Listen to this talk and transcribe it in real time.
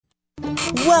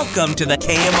Welcome to the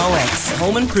KMOX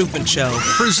Home Improvement Show.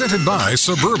 Presented by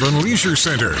Suburban Leisure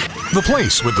Center. The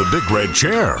place with the big red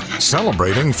chair.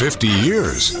 Celebrating 50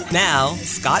 years. Now,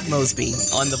 Scott Mosby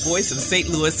on the voice of St.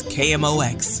 Louis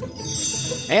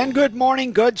KMOX. And good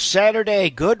morning, good Saturday,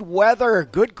 good weather,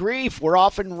 good grief. We're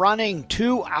off and running.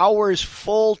 2 hours,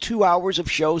 full 2 hours of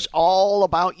shows all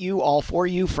about you, all for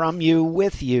you, from you,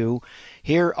 with you.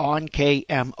 Here on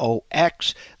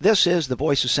KMOX. This is the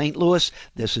voice of St. Louis.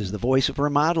 This is the voice of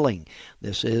remodeling.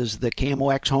 This is the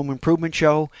KMOX Home Improvement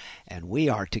Show. And we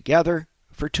are together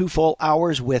for 2 full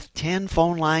hours with 10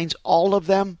 phone lines, all of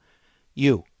them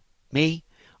you, me,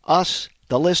 us,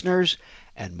 the listeners,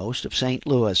 and most of St.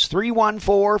 Louis.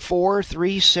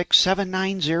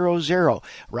 314-436-7900.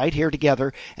 Right here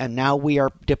together. And now we are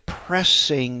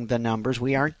depressing the numbers.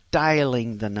 We aren't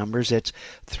dialing the numbers. It's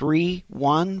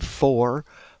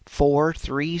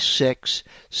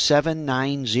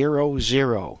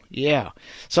 314-436-7900. Yeah.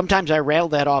 Sometimes I rattle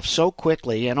that off so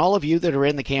quickly, and all of you that are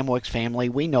in the KMOX family,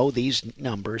 we know these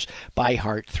numbers by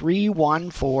heart.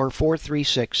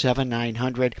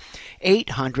 314-436-7900,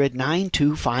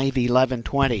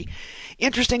 800-925-1120.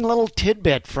 Interesting little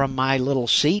tidbit from my little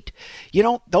seat. You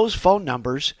know, those phone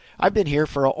numbers, I've been here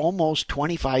for almost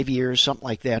 25 years, something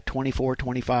like that, 24,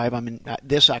 25. I mean,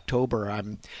 this October,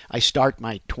 I start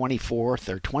my 24th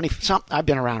or 20, something. I've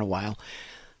been around a while.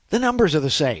 The numbers are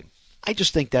the same. I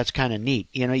just think that's kind of neat.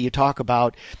 You know, you talk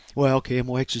about, well,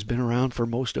 KMOX has been around for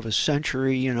most of a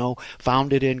century, you know,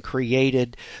 founded and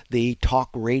created the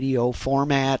talk radio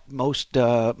format, most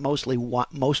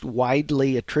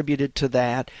widely attributed to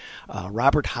that.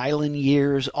 Robert Hyland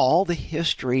years, all the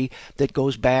history that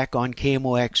goes back on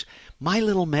KMOX. My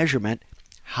little measurement,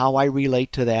 how I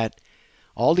relate to that,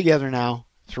 all together now,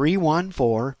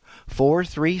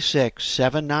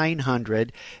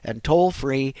 314-436-7900 and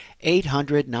toll-free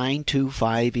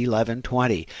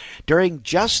 800-925-1120. During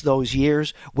just those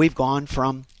years, we've gone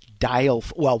from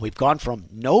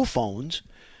no phones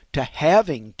to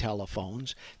having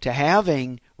telephones, to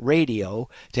having radio,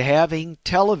 to having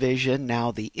television,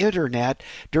 now the internet.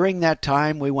 During that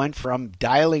time, we went from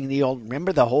dialing the old,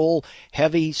 remember the whole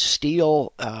heavy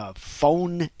steel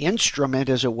phone instrument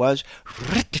as it was?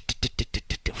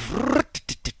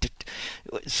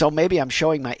 So maybe I'm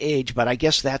showing my age, but I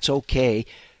guess that's okay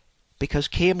because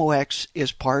KMOX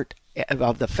is part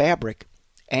of the fabric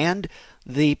and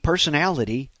the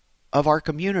personality of our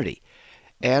community.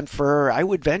 And for, I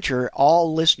would venture,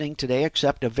 all listening today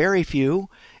except a very few,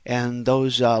 and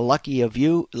those lucky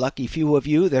few of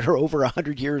you that are over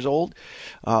 100 years old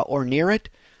or near it,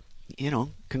 you know,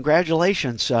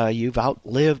 congratulations. You've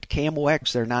outlived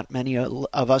KMOX. There are not many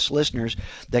of us listeners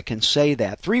that can say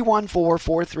that.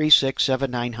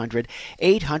 314-436-7900,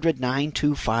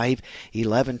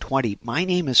 800-925-1120. My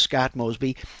name is Scott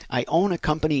Mosby. I own a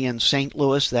company in St.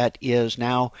 Louis that is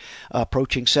now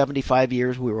approaching 75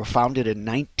 years. We were founded in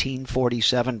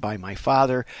 1947 by my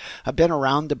father. I've been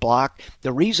around the block.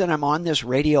 The reason I'm on this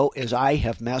radio is I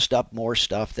have messed up more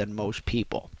stuff than most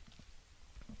people.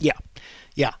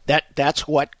 Yeah, that's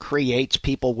what creates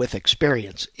people with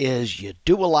experience, is you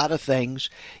do a lot of things,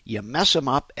 you mess them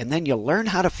up, and then you learn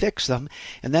how to fix them,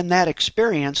 and then that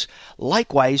experience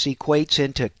likewise equates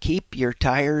into keep your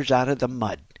tires out of the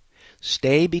mud.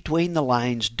 Stay between the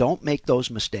lines, don't make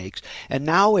those mistakes. And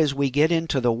now as we get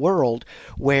into the world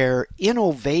where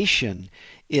innovation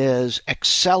is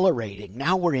accelerating,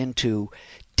 now we're into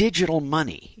digital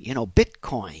money, you know,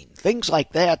 Bitcoin, things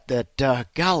like that,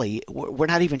 golly, we're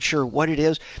not even sure what it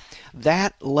is.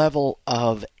 That level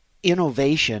of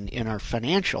innovation in our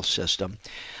financial system,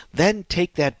 then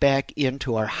take that back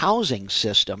into our housing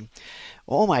system.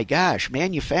 Oh my gosh,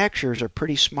 manufacturers are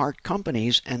pretty smart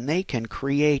companies, and they can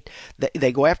create,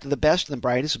 they go after the best and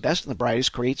the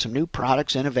brightest create some new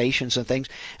products, innovations and things.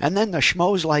 And then the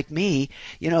schmoes like me,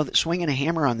 you know, swinging a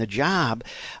hammer on the job,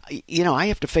 you know, I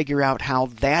have to figure out how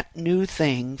that new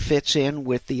thing fits in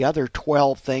with the other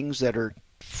 12 things that are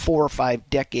 4 or 5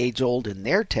 decades old in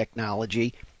their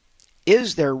technology.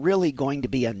 Is there really going to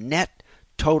be a net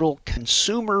total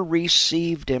consumer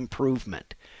received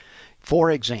improvement? For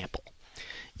example,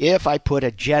 if I put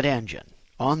a jet engine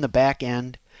on the back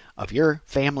end of your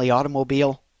family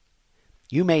automobile,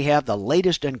 you may have the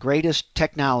latest and greatest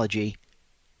technology,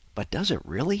 but does it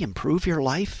really improve your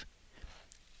life?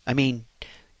 I mean,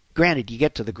 granted, you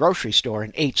get to the grocery store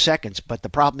in 8 seconds, but the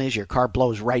problem is your car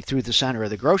blows right through the center of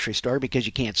the grocery store because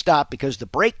you can't stop because the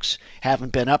brakes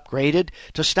haven't been upgraded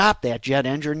to stop that jet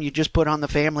engine you just put on the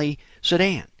family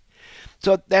sedan.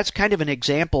 So that's kind of an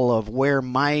example of where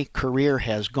my career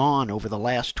has gone over the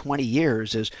last 20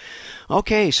 years is,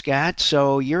 okay, Scott,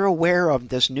 so you're aware of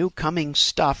this new coming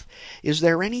stuff. Is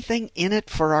there anything in it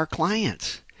for our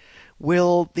clients?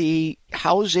 Will the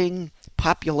housing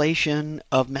population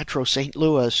of Metro St.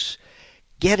 Louis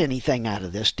get anything out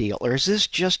of this deal? Or is this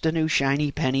just a new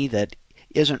shiny penny that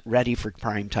isn't ready for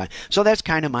prime time? So that's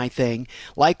kind of my thing.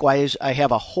 Likewise, I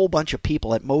have a whole bunch of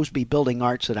people at Mosby Building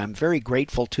Arts that I'm very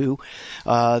grateful to,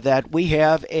 that we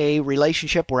have a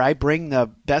relationship where I bring the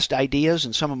best ideas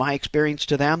and some of my experience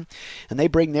to them, and they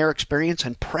bring their experience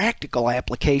and practical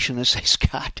application and say,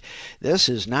 Scott, this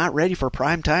is not ready for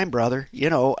prime time, brother.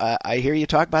 I hear you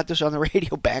talk about this on the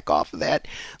radio. Back off of that.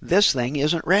 This thing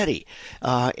isn't ready.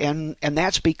 And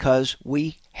that's because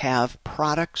we have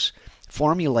products,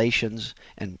 formulations,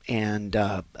 and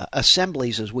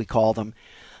assemblies, as we call them,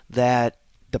 that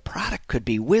the product could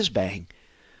be whiz-bang,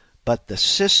 but the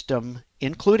system,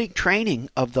 including training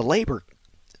of the labor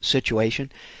situation,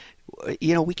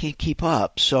 we can't keep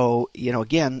up. So,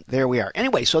 again, there we are.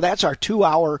 Anyway, so that's our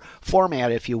 2-hour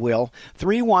format, if you will.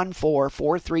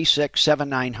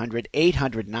 314-436-7900,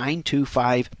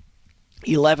 800-925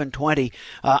 1120.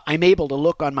 I'm able to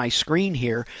look on my screen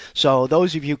here. So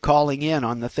those of you calling in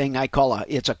on the thing I call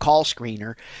it's a call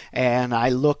screener, and I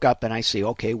look up and I see,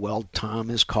 okay, well, Tom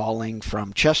is calling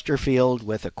from Chesterfield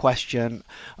with a question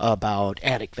about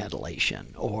attic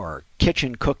ventilation or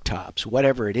kitchen cooktops,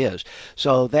 whatever it is.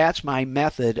 So that's my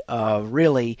method of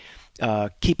really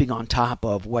keeping on top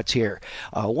of what's here.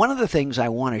 One of the things I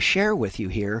want to share with you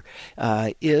here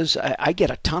is I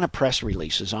get a ton of press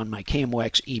releases on my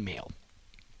KMOX email.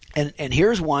 And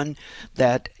here's one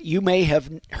that you may have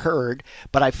heard,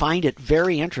 but I find it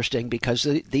very interesting because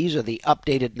these are the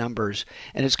updated numbers,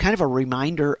 and it's kind of a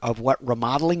reminder of what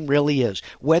remodeling really is.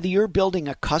 Whether you're building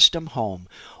a custom home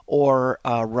or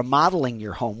remodeling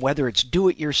your home, whether it's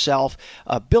do-it-yourself,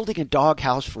 building a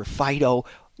doghouse for Fido,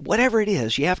 whatever it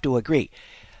is, you have to agree.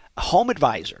 Home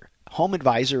Advisor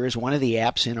is one of the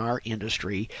apps in our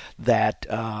industry that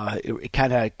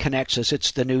kind of connects us.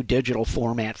 It's the new digital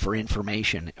format for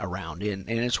information around, and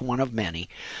it's one of many.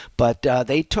 But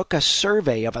they took a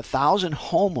survey of 1,000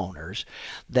 homeowners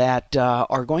that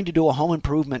are going to do a home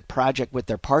improvement project with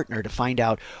their partner to find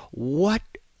out what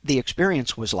the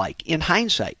experience was like in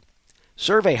hindsight.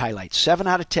 Survey highlights: 7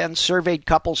 out of 10 surveyed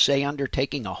couples say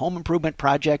undertaking a home improvement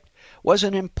project was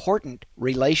an important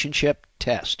relationship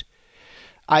test.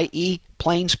 I.e.,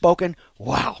 plain spoken,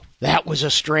 wow, that was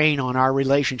a strain on our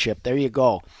relationship. There you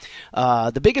go.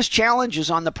 The biggest challenge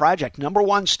on the project: number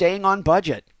one, staying on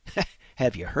budget.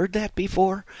 Have you heard that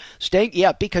before?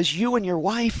 Because you and your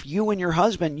wife, you and your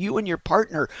husband, you and your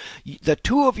partner, the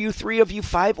two of you, three of you,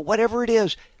 five, whatever it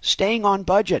is, staying on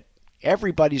budget.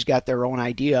 Everybody's got their own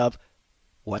idea of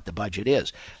what the budget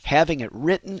is, having it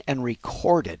written and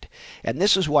recorded. And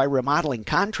this is why remodeling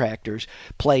contractors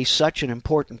play such an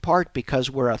important part,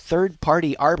 because we're a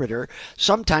third-party arbiter,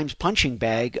 sometimes punching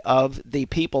bag of the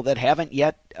people that haven't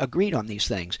yet agreed on these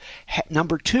things.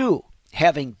 Number two,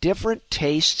 having different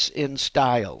tastes in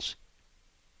styles.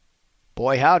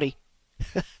 Boy, howdy.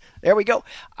 There we go.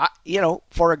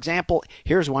 For example,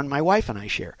 here's one my wife and I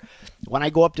share. When I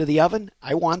go up to the oven,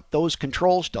 I want those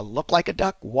controls to look like a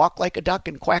duck, walk like a duck,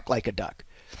 and quack like a duck.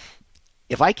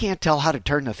 If I can't tell how to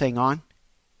turn the thing on,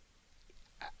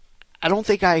 I don't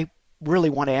think I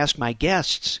really want to ask my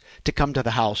guests to come to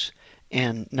the house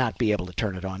and not be able to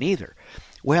turn it on either.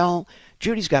 Well,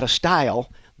 Judy's got a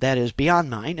style that is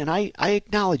beyond mine, and I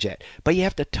acknowledge it. But you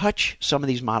have to touch some of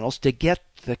these models to get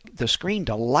the screen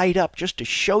to light up, just to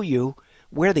show you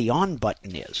where the on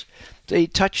button is. So you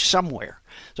touch somewhere.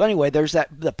 So anyway, there's that.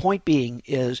 The point being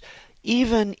is,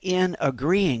 even in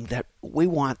agreeing that we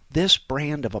want this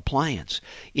brand of appliance,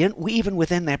 even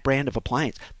within that brand of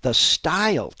appliance, the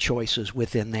style choices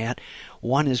within that,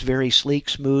 one is very sleek,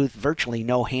 smooth, virtually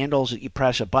no handles that you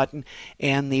press a button,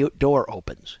 and the door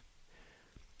opens.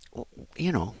 Well,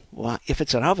 if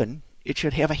it's an oven, it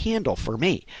should have a handle for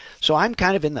me. So I'm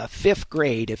kind of in the 5th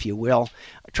grade, if you will,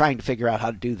 trying to figure out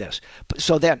how to do this.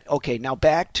 So then, okay, now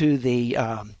back to the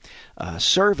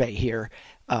survey here.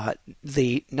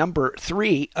 The number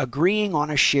 3, agreeing on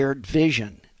a shared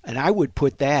vision. And I would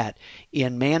put that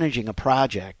in managing a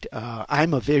project.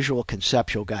 I'm a visual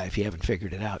conceptual guy, if you haven't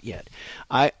figured it out yet.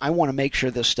 I want to make sure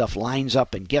this stuff lines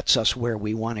up and gets us where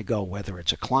we want to go, whether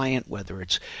it's a client, whether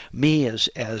it's me as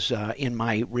in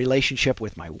my relationship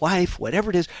with my wife, whatever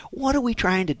it is. What are we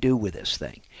trying to do with this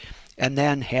thing? And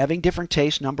then having different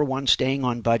tastes, number one, staying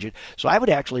on budget. So I would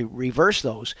actually reverse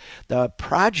those. The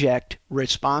project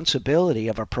responsibility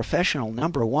of a professional,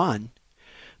 number one,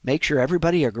 make sure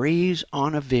everybody agrees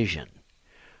on a vision.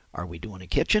 Are we doing a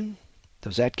kitchen?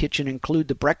 Does that kitchen include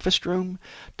the breakfast room?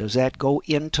 Does that go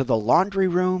into the laundry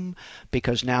room?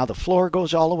 Because now the floor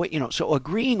goes all the way, so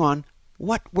agreeing on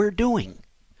what we're doing.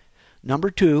 Number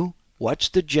 2, what's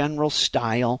the general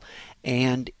style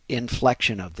and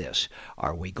inflection of this?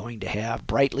 Are we going to have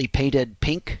brightly painted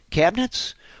pink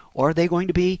cabinets? Or are they going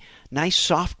to be nice,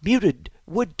 soft, muted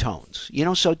wood tones?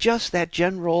 So just that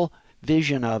general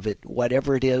vision of it,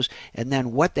 whatever it is, and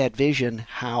then what that vision,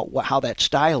 how that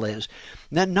style is.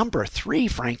 And then number 3,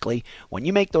 frankly, when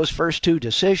you make those first 2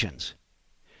 decisions,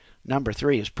 number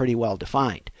 3 is pretty well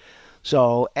defined.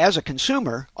 So as a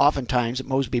consumer, oftentimes at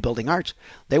Mosby Building Arts,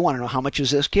 they want to know, how much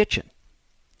is this kitchen?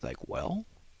 Like, well,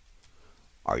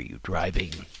 are you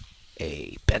driving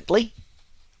a Bentley,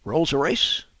 Rolls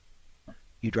Royce?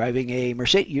 You driving a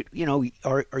Mercedes?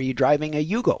 Or are you driving a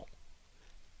Yugo?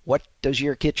 What does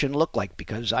your kitchen look like?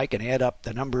 Because I can add up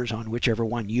the numbers on whichever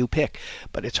one you pick,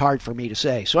 but it's hard for me to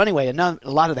say. So anyway, a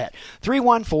lot of that.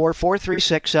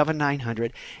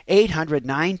 314-436-7900,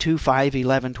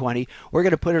 800-925-1120. We're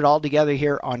going to put it all together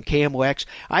here on KMOX.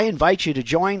 I invite you to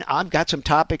join. I've got some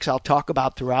topics I'll talk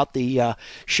about throughout the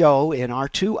show in our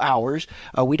 2 hours.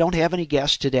 We don't have any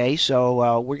guests today,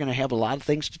 so we're going to have a lot of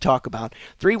things to talk about.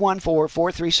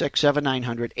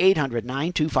 314-436-7900,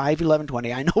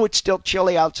 800-925-1120. I know it's still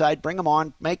chilly outside. Bring them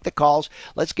on. Make the calls.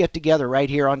 Let's get together right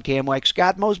here on KMOX.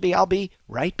 Scott Mosby, I'll be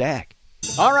right back.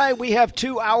 All right, we have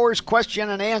 2 hours question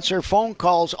and answer phone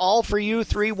calls all for you.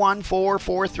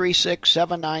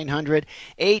 314-436-7900,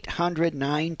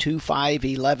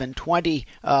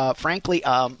 800-925-1120. Frankly,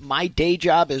 my day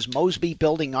job is Mosby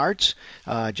Building Arts.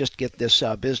 Just get this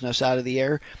business out of the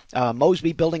air.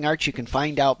 Mosby Building Arts, you can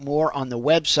find out more on the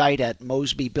website at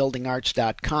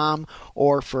mosbybuildingarts.com,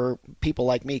 or for people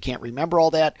like me can't remember all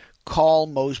that,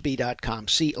 callmosby.com.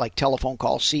 Like telephone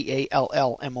call,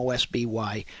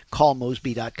 CALLMOSBY,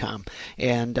 callmosby.com.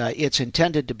 And it's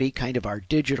intended to be kind of our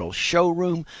digital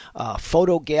showroom,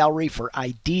 photo gallery for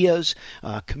ideas,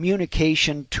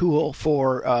 communication tool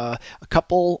for a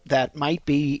couple that might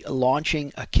be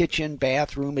launching a kitchen,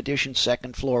 bathroom addition,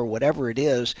 second floor, whatever it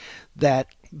is, that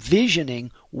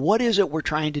visioning what is it we're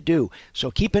trying to do.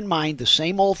 So keep in mind the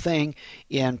same old thing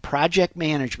in project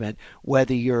management,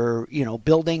 whether you're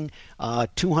building a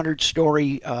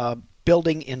 200-story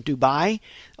building in Dubai,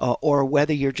 or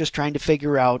whether you're just trying to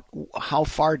figure out how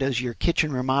far does your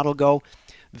kitchen remodel go.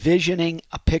 Visioning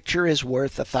a picture is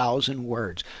worth 1,000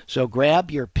 words. So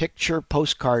grab your picture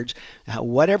postcards,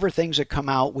 whatever things that come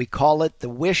out. We call it the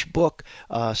wish book.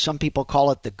 Some people call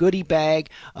it the goodie bag.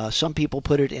 Some people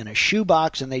put it in a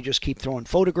shoebox and they just keep throwing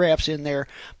photographs in there.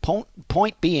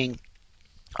 Point being,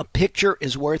 a picture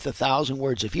is worth 1,000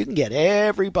 words. If you can get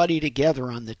everybody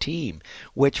together on the team,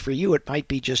 which for you it might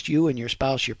be just you and your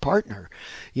spouse, your partner,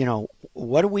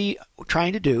 what are we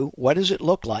trying to do? What does it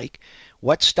look like?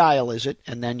 What style is it?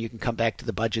 And then you can come back to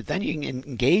the budget. Then you can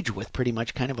engage with pretty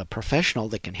much kind of a professional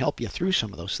that can help you through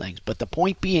some of those things. But the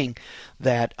point being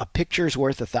that a picture is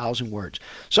worth 1,000 words.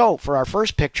 So for our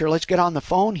first picture, let's get on the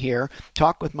phone here,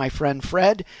 talk with my friend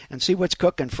Fred, and see what's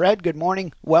cooking. Fred, good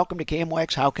morning. Welcome to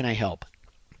KMOX. How can I help?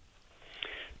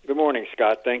 Good morning,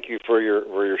 Scott. Thank you for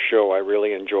your show. I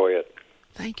really enjoy it.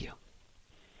 Thank you.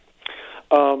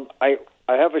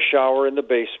 I have a shower in the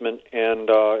basement, and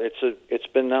it's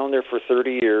been down there for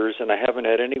 30 years, and I haven't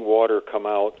had any water come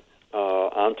out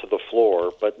onto the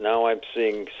floor. But now I'm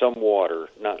seeing some water,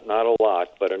 not a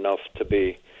lot, but enough to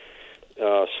be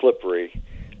slippery.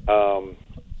 And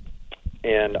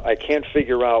I can't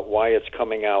figure out why it's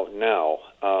coming out now.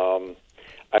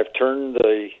 I've turned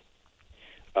the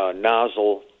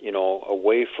nozzle,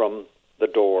 away from the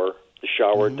door, the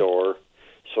shower door,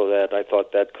 so that I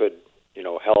thought that could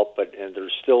help, and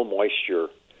there's still moisture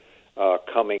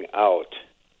coming out.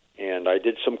 And I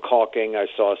did some caulking. I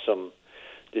saw some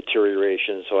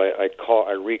deterioration, so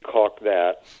I recaulked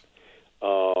that.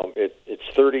 It's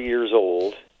 30 years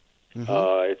old.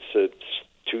 It's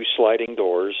 2 sliding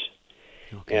doors,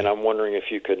 and I'm wondering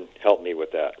if you could help me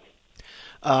with that.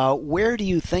 Where do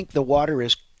you think the water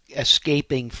is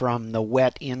escaping from the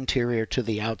wet interior to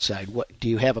the outside? What do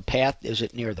you have a path? Is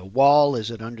it near the wall?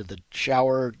 Is it under the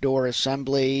shower door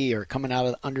assembly, or coming out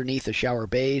of underneath the shower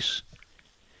base?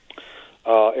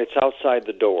 It's outside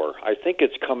the door. I think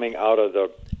it's coming out of the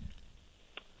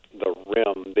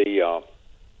rim,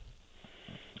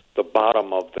 the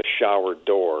bottom of the shower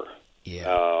door.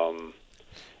 Yeah.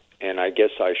 And I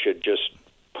guess I should just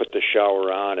put the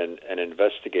shower on and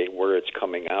investigate where it's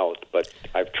coming out. But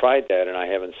I've tried that, and I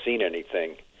haven't seen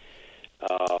anything.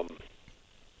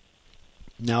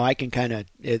 Now I can kind of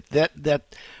that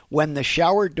when the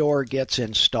shower door gets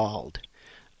installed,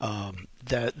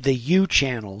 the U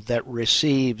channel that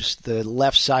receives the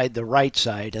left side, the right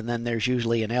side, and then there's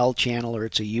usually an L channel or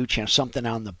it's a U channel, something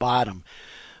on the bottom.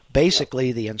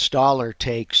 Basically, the installer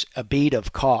takes a bead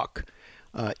of caulk,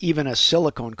 even a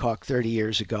silicone caulk 30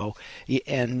 years ago,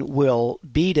 and will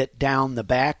bead it down the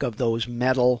back of those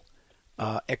metal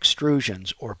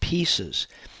extrusions or pieces,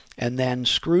 and then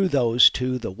screw those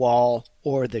to the wall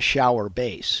or the shower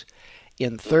base.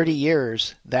 In 30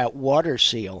 years, that water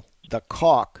seal, the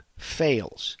caulk,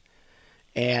 fails,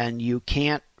 and you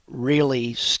can't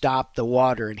really stop the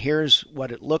water. And here's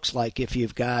what it looks like if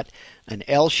you've got an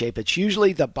L shape. It's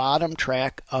usually the bottom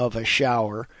track of a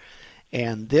shower,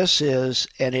 and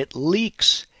it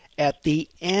leaks at the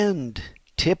end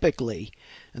typically.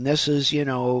 And this is,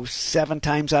 7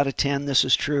 times out of 10 this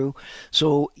is true.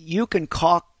 So you can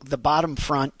caulk the bottom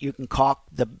front, you can caulk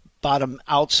the bottom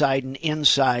outside and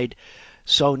inside.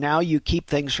 So now you keep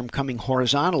things from coming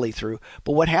horizontally through.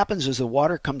 But what happens is the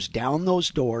water comes down those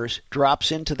doors,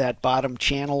 drops into that bottom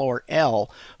channel or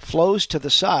L, flows to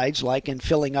the sides like in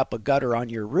filling up a gutter on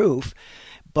your roof.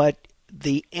 But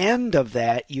the end of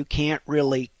that, you can't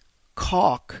really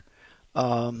caulk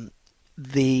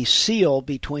the seal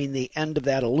between the end of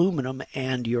that aluminum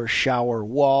and your shower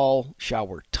wall,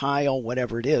 shower tile,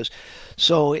 whatever it is.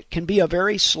 So it can be a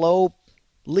very slow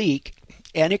leak,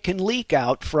 and it can leak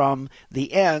out from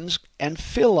the ends and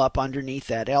fill up underneath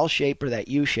that L shape or that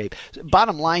U shape.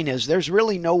 Bottom line is there's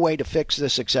really no way to fix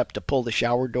this except to pull the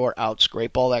shower door out,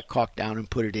 scrape all that caulk down, and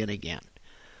put it in again.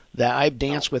 I've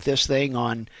danced with this thing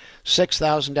on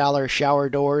 $6,000 shower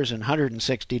doors and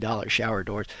 $160 shower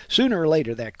doors. Sooner or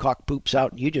later, that caulk poops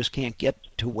out, and you just can't get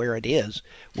to where it is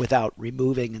without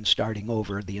removing and starting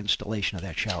over the installation of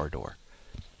that shower door.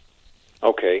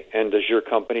 Okay, and does your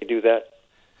company do that?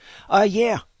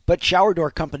 Yeah, but shower door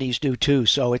companies do too.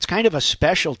 So it's kind of a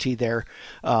specialty there,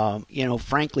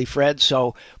 frankly, Fred.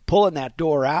 So pulling that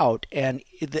door out, and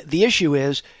the issue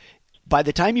is, by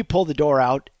the time you pull the door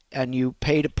out and you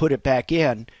pay to put it back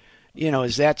in,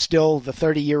 is that still the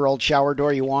 30-year-old shower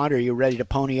door you want, or are you ready to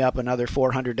pony up another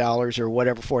 $400 or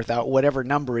whatever, $4,000, whatever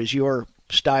number is your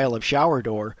style of shower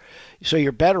door? So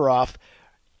you're better off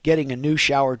getting a new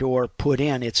shower door put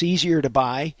in. It's easier to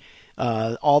buy.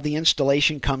 All the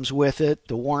installation comes with it.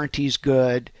 The warranty's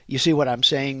good. You see what I'm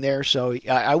saying there? So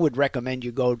I would recommend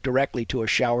you go directly to a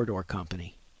shower door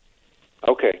company.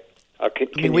 Okay.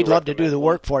 We'd love to do the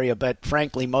work for you, but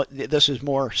frankly, this is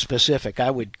more specific.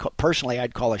 I'd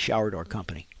call a shower door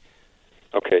company.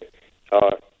 Okay.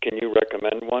 Can you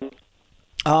recommend one?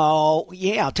 Oh,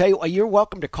 yeah. I'll tell you what, you're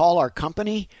welcome to call our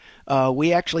company.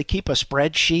 We actually keep a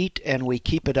spreadsheet, and we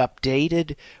keep it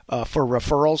updated for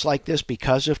referrals like this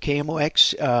because of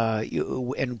KMOX.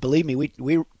 And believe me,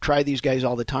 we try these guys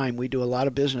all the time. We do a lot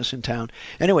of business in town.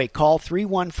 Anyway, call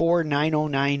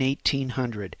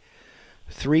 314-909-1800.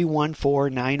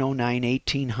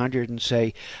 314-909-1800 and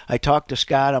say, I talked to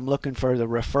Scott, I'm looking for the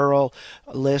referral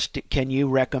list. Can you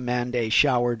recommend a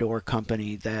shower door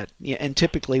company and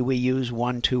typically we use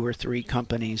 1, 2, or 3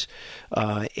 companies,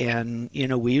 and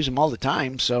we use them all the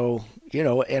time. So,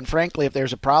 and frankly, if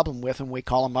there's a problem with them, we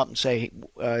call them up and say,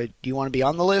 do you want to be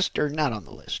on the list or not on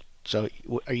the list? So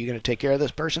are you going to take care of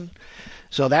this person?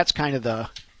 So that's kind of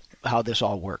how this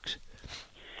all works.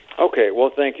 Okay,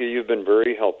 well, thank you. You've been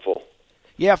very helpful.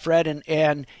 Yeah, Fred, and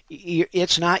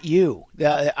it's not you.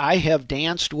 I have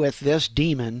danced with this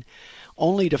demon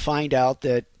only to find out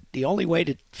that the only way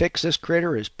to fix this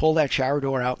critter is pull that shower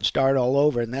door out and start all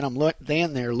over. And then I'm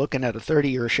there looking at a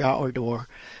 30-year shower door.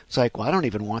 It's like, well, I don't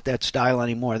even want that style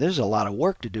anymore. There's a lot of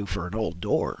work to do for an old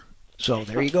door. So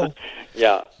there you go.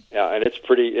 Yeah, and it's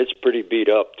pretty beat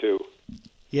up too.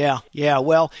 Yeah.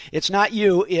 Well, it's not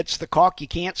you. It's the caulk you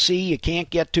can't see, you can't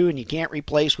get to, and you can't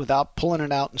replace without pulling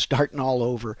it out and starting all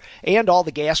over. And all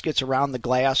the gaskets around the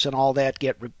glass and all that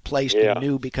get replaced and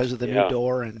new because of the new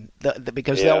door, and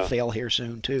because they'll fail here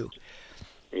soon too.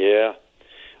 Yeah.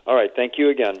 All right. Thank you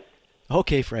again.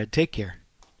 Okay, Fred. Take care.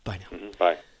 Bye now. Mm-hmm.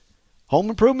 Bye. Home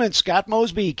Improvement, Scott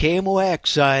Mosby,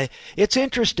 KMOX. It's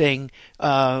interesting,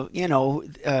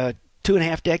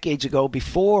 2.5 decades ago,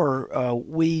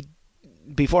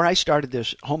 before I started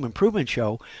this home improvement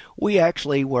show, we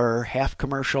actually were half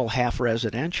commercial, half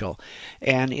residential.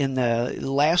 And in the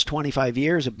last 25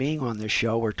 years of being on this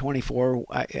show, or 24,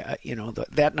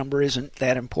 that number isn't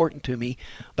that important to me,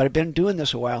 but I've been doing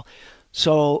this a while.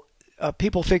 So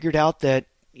people figured out that,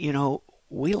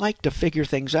 we like to figure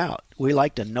things out. We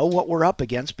like to know what we're up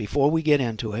against before we get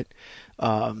into it.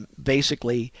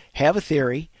 Basically, have a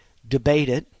theory, debate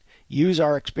it, use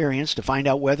our experience to find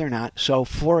out whether or not. So,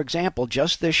 for example,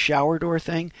 just this shower door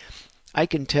thing, I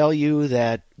can tell you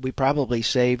that we probably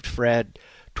saved Fred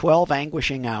 12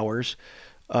 anguishing hours,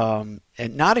 and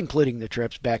not including the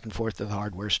trips back and forth to the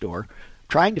hardware store,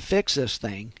 trying to fix this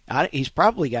thing. He's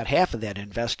probably got half of that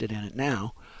invested in it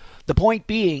now. The point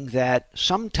being that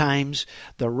sometimes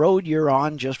the road you're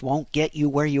on just won't get you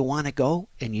where you want to go,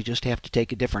 and you just have to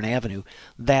take a different avenue.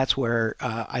 That's where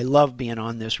I love being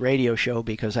on this radio show,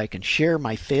 because I can share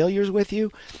my failures with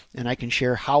you, and I can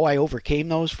share how I overcame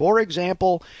those. For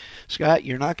example, Scott,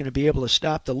 you're not going to be able to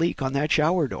stop the leak on that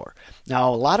shower door.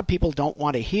 Now, a lot of people don't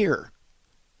want to hear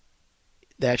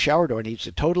that shower door needs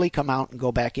to totally come out and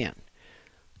go back in.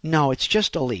 No, it's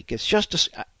just a leak. It's just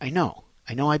I know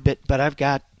but I've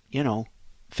got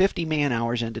 50 man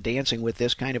hours into dancing with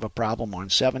this kind of a problem on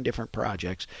 7 different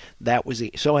projects. That was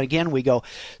so again, we go,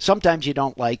 sometimes you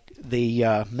don't like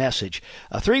the message.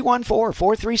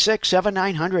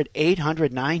 314-436-7900,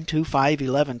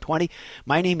 800-925-1120.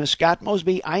 My name is Scott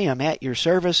Mosby. I am at your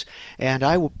service, and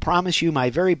I will promise you my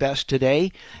very best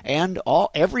today and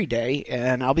every day,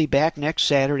 and I'll be back next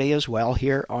Saturday as well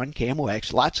here on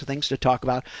KMOX. Lots of things to talk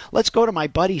about. Let's go to my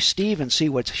buddy Steve and see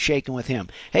what's shaking with him.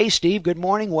 Hey, Steve, good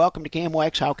morning. Welcome to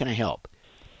KMOX. How can I help?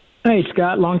 Hey,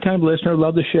 Scott, long-time listener,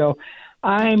 love the show.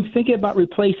 I'm thinking about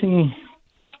replacing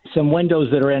some windows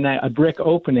that are in a brick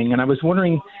opening, and I was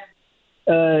wondering,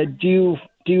 do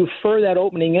you fur that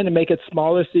opening in to make it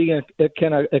smaller so you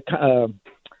can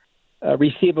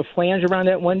receive a flange around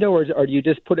that window, or do you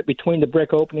just put it between the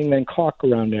brick opening and then caulk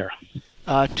around there?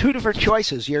 2 different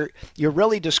choices. You're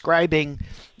really describing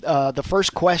the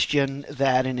first question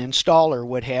that an installer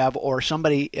would have, or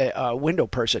somebody, a window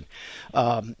person,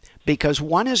 because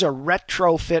one is a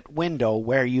retrofit window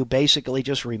where you basically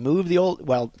just remove the old.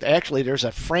 Well, actually, there's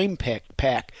a frame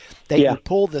pack that you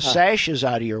pull the sashes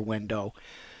out of your window.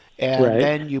 And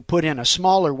then you put in a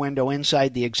smaller window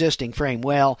inside the existing frame.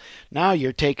 Well, now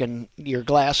you're taking your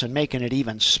glass and making it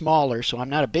even smaller, so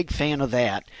I'm not a big fan of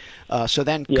that. So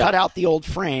then cut out the old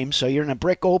frame, so you're in a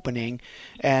brick opening,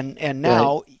 and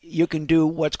now you can do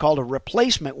what's called a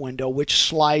replacement window, which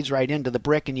slides right into the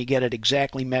brick, and you get it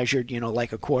exactly measured,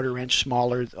 like a 1/4 inch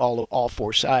smaller, all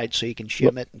 4 sides, so you can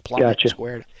shim it and plumb it and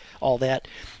square it, all that.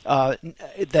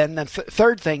 Then the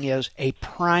third thing is a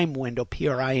prime window,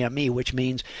 Prime, which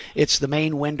means it's the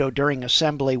main window during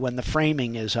assembly when the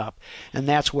framing is up, and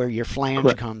that's where your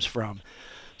flange comes from.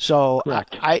 So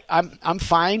I'm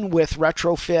fine with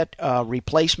retrofit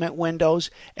replacement windows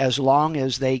as long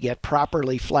as they get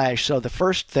properly flashed. So the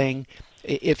first thing,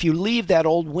 if you leave that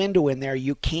old window in there,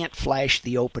 you can't flash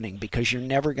the opening, because you're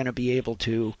never going to be able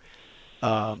to,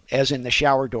 as in the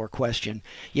shower door question,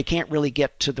 you can't really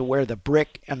get to where the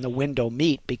brick and the window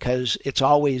meet, because it's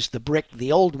always the brick,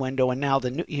 the old window, and now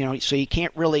the new, so you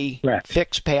can't really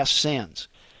fix past sins.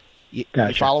 You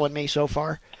following me so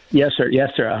far? Yes, sir.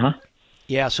 Yes, sir. Uh-huh.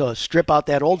 Yeah, so strip out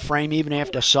that old frame, even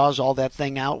after saws all that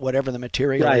thing out, whatever the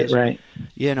material is.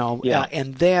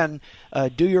 And then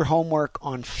do your homework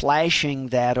on flashing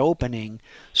that opening,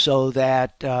 so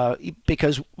that,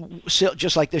 because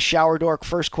just like this shower door,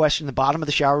 first question, the bottom of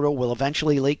the shower door will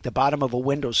eventually leak, the bottom of a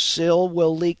window sill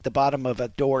will leak, the bottom of a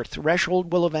door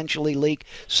threshold will eventually leak,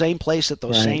 same place at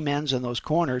those same ends and those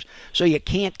corners, so you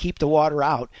can't keep the water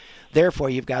out. Therefore,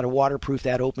 you've got to waterproof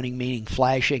that opening, meaning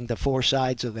flashing the 4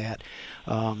 sides of that.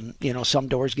 Some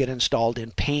doors get installed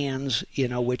in pans,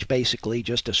 which basically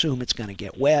just assume it's going to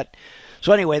get wet.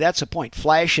 So anyway, that's the point.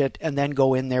 Flash it and then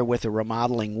go in there with a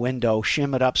remodeling window,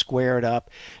 shim it up, square it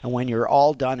up, and when you're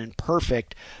all done and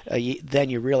perfect, then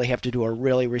you really have to do a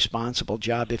really responsible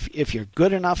job. If you're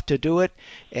good enough to do it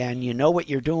and you know what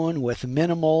you're doing with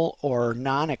minimal or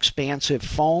non-expansive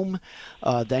foam,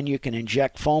 then you can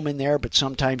inject foam in there, but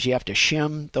sometimes you have to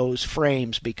shim those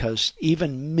frames, because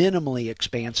even minimally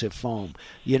expansive foam,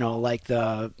 like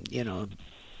the,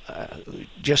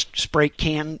 just spray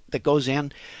can that goes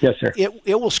in. Yes, sir.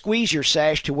 It will squeeze your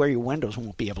sash to where your windows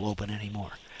won't be able to open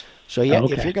anymore. So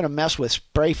if you're going to mess with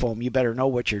spray foam, you better know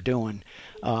what you're doing.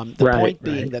 The point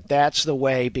being that that's the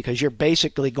way, because you're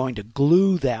basically going to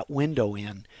glue that window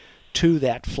in to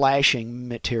that flashing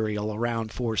material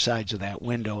around 4 sides of that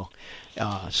window.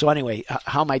 So anyway,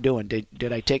 how am I doing?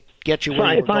 Did I get you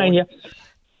where you were going? Yeah.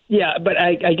 Yeah, but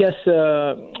I guess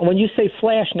when you say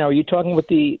flash now, are you talking with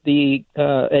the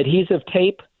adhesive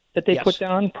tape that they put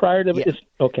down prior to this?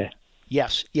 Okay.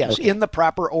 Yes, okay. In the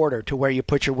proper order, to where you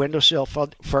put your windowsill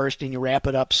first and you wrap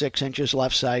it up 6 inches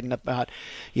left side and about,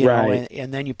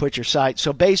 and then you put your side.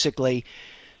 So basically,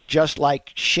 just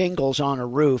like shingles on a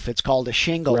roof, it's called a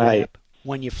shingle wrap.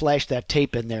 When you flash that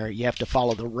tape in there, you have to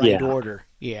follow the right order.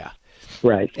 Yeah.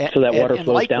 Right. So that water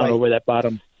flows down over that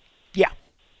bottom. Yeah.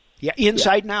 Yeah,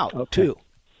 inside and out, too.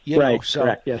 Right,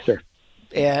 correct. Yes, sir.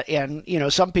 And,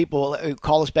 some people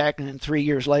call us back, and then 3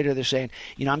 years later they're saying,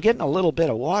 I'm getting a little bit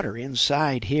of water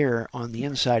inside here on the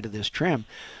inside of this trim.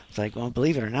 It's like, well,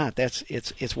 believe it or not,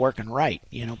 it's working right,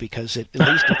 because at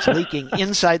least it's leaking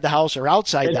inside the house or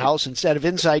outside the house instead of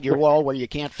inside your wall where you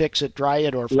can't fix it, dry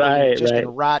it, or it's just going to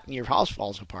rot and your house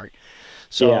falls apart.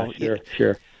 So,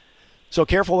 sure. So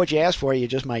careful what you ask for, you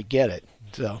just might get it.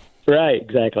 So. Right,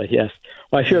 exactly, yes.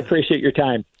 Well, I sure appreciate your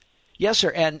time. Yes,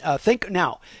 sir. And think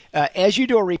now, as you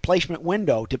do a replacement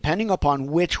window, depending upon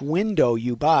which window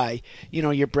you buy,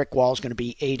 your brick wall is going to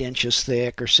be 8 inches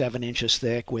thick or 7 inches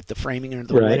thick with the framing or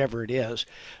whatever it is.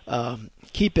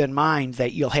 Keep in mind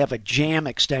that you'll have a jamb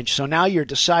extension. So now you're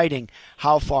deciding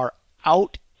how far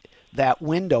out that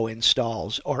window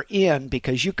installs or in,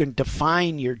 because you can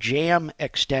define your jamb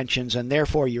extensions and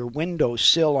therefore your window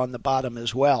sill on the bottom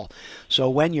as well. So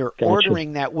when you're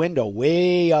ordering that window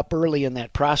way up early in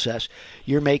that process,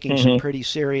 you're making some pretty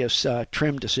serious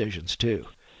trim decisions too.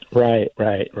 Right.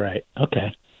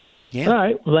 Okay. Yeah. All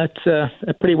right. Well,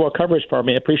 that pretty well covers for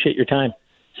me. I appreciate your time.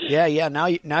 Yeah.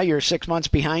 Now you're 6 months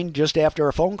behind just after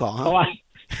a phone call, huh?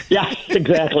 Yeah,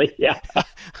 exactly. Yeah.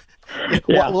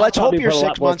 Well, let's hope you're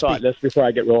 6 months behind. This before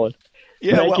I get rolling.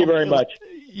 Yeah, Thank you very much.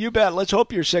 You bet. Let's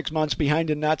hope you're 6 months behind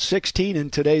and not 16 in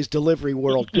today's delivery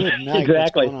world. Good night.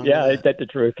 Exactly. Yeah, that's the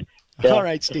truth. Yeah. All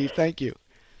right, Steve. Thank you.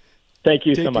 Thank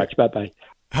you so much. Bye-bye.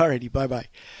 All righty. Bye-bye.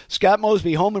 Scott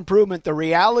Mosby, Home Improvement, the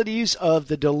realities of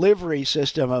the delivery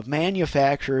system of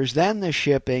manufacturers, then the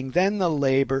shipping, then the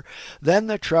labor, then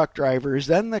the truck drivers,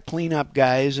 then the cleanup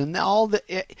guys, and all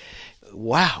the...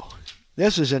 Wow.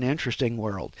 This is an interesting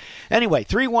world. Anyway,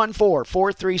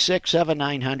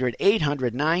 314-436-7900,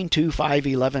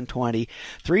 800-925-1120,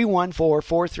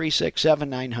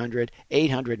 314-436-7900,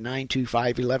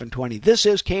 800-925-1120. This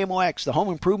is KMOX, the Home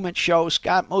Improvement Show.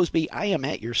 Scott Mosby, I am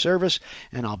at your service,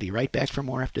 and I'll be right back for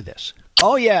more after this.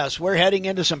 Oh, yes, we're heading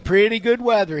into some pretty good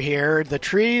weather here. The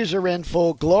trees are in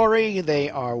full glory.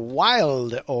 They are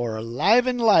wild or alive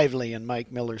and lively in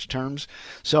Mike Miller's terms.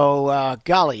 So,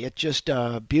 golly, it's just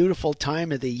a beautiful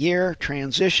time of the year.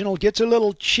 Transitional. Gets a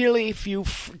little chilly, few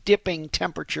dipping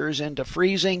temperatures into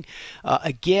freezing.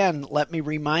 Again, let me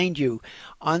remind you,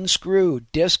 unscrew,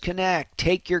 disconnect,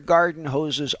 take your garden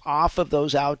hoses off of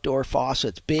those outdoor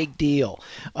faucets. Big deal.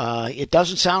 It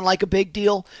doesn't sound like a big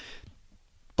deal,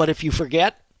 but if you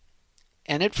forget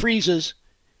and it freezes,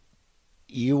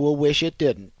 you will wish it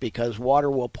didn't, because water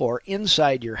will pour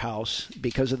inside your house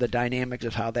because of the dynamics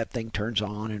of how that thing turns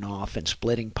on and off and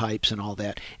splitting pipes and all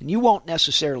that. And you won't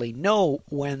necessarily know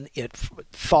when it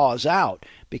thaws out,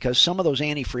 because some of those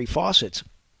antifreeze faucets,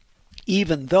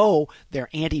 even though they're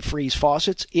antifreeze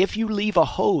faucets, if you leave a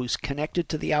hose connected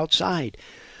to the outside,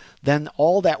 then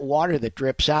all that water that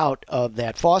drips out of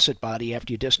that faucet body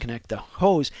after you disconnect the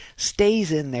hose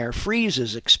stays in there,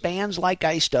 freezes, expands like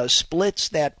ice does, splits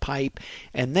that pipe,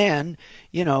 and then,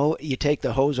 you take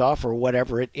the hose off or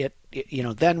whatever,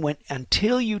 then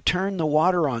until you turn the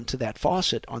water onto that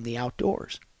faucet on the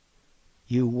outdoors,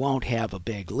 you won't have a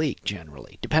big leak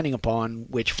generally, depending upon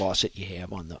which faucet you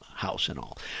have on the house and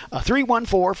all.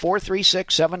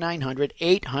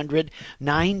 314-436-7900,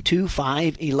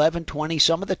 800-925-1120.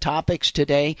 Some of the topics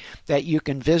today that you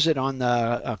can visit on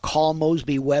the Call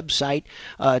Mosby website.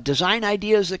 Design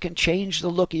ideas that can change the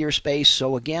look of your space.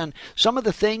 So again, some of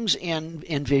the things in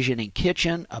envisioning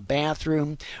kitchen, a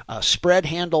bathroom, spread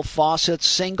handle faucets,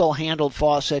 single handled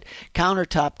faucet,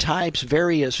 countertop types,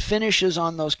 various finishes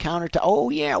on those countertops. Oh,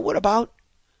 yeah, what about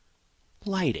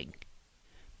lighting?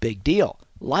 Big deal,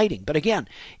 lighting. But again,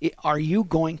 are you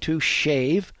going to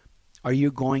shave? Are you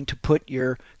going to put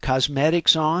your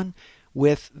cosmetics on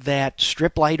with that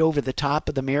strip light over the top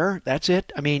of the mirror? That's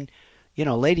it? I mean,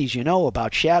 ladies,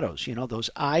 about shadows.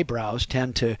 Those eyebrows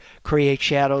tend to create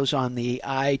shadows on the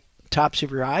tops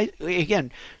of your eyes.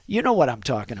 Again, you know what I'm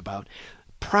talking about.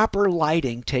 Proper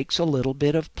lighting takes a little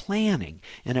bit of planning,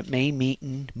 and it may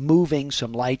mean moving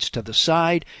some lights to the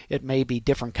side. It may be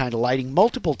different kind of lighting,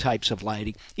 multiple types of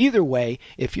lighting. Either way,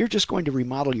 if you're just going to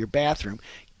remodel your bathroom,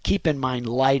 keep in mind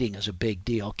lighting is a big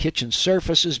deal. Kitchen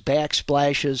surfaces,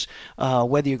 backsplashes,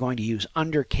 whether you're going to use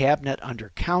under cabinet,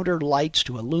 under counter lights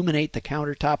to illuminate the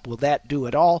countertop, will that do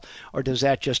it all? Or does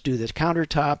that just do the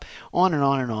countertop? On and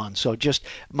on and on. So just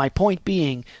my point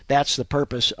being, that's the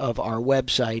purpose of our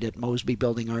website at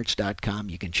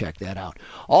mosbybuildingarts.com. You can check that out.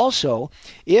 Also,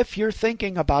 if you're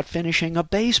thinking about finishing a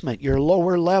basement, your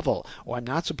lower level, or I'm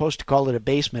not supposed to call it a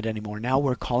basement anymore. Now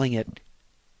we're calling it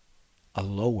a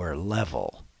lower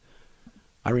level.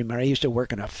 I remember I used to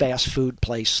work in a fast food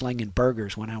place slinging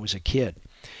burgers when I was a kid.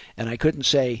 And I couldn't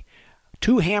say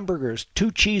 2 hamburgers,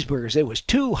 2 cheeseburgers. It was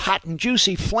 2 hot and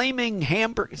juicy flaming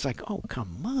hamburgers. It's like, oh,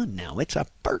 come on now. It's a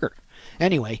burger.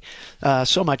 Anyway,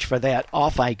 so much for that.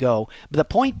 Off I go. But the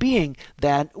point being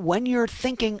that when you're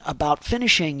thinking about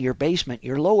finishing your basement,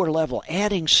 your lower level,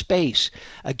 adding space,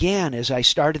 again, as I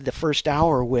started the first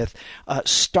hour with,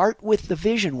 start with the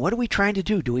vision. What are we trying to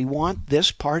do? Do we want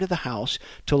this part of the house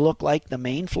to look like the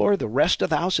main floor? The rest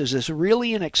of the house? Is this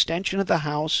really an extension of the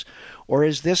house? Or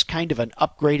is this kind of an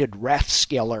upgraded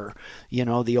Rathskeller,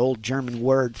 the old German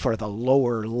word for the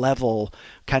lower level,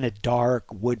 kind of dark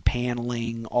wood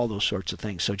paneling, all those sorts of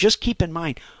things. So just keep in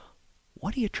mind,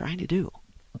 what are you trying to do?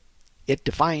 It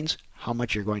defines how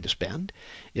much you're going to spend.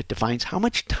 It defines how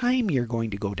much time you're going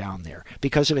to go down there.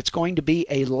 Because if it's going to be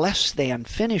a less than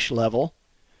finish level,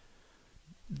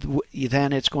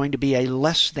 then it's going to be a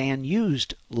less than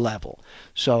used level.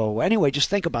 So anyway, just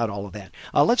think about all of that.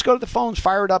 Let's go to the phones,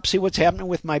 fire it up, see what's happening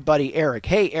with my buddy Eric.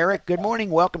 Hey, Eric, good morning.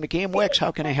 Welcome to KMOX.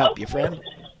 How can I help you, friend?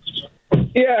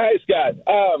 Yeah, hi, Scott.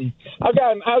 I've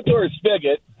got an outdoor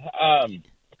spigot,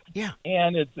 yeah,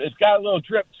 and it's got a little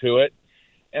drip to it,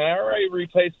 and I already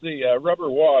replaced the rubber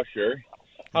washer.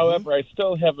 However, I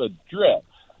still have a drip.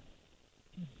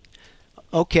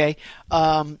 Okay.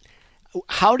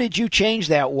 How did you change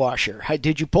that washer?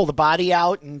 Did you pull the body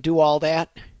out and do all that?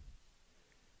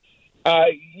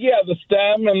 Yeah, the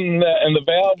stem and the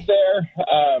valve there.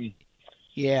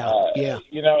 Yeah.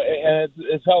 And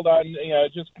it's held on.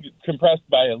 It's just compressed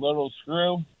by a little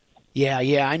screw. Yeah,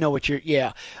 I know what you're.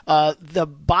 Yeah, the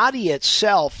body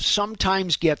itself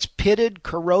sometimes gets pitted,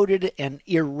 corroded, and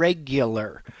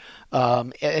irregular.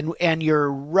 And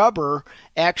your rubber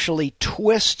actually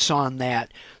twists on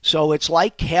that. So it's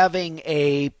like having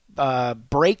a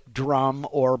brake drum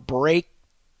or brake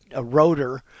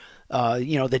rotor,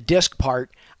 the disc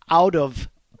part, out of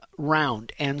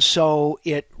round. And so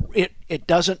it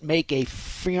doesn't make a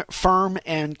firm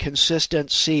and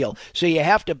consistent seal. So you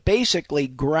have to basically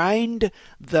grind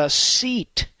the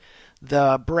seat,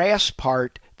 the brass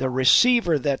part, the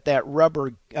receiver that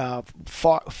rubber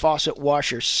faucet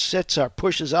washer sits or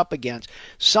pushes up against.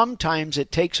 Sometimes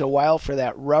it takes a while for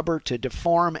that rubber to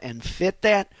deform and fit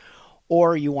that,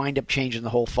 or you wind up changing the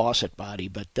whole faucet body.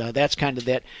 But that's kind of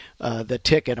the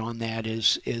ticket on that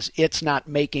is it's not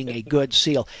making a good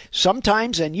seal.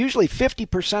 Sometimes, and usually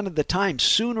 50% of the time,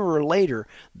 sooner or later,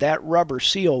 that rubber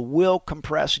seal will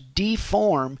compress,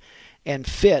 deform, and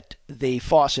fit the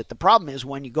faucet. The problem is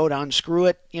when you go to unscrew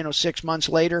it, 6 months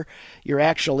later, you're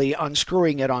actually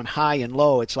unscrewing it on high and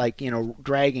low. It's like,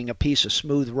 dragging a piece of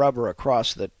smooth rubber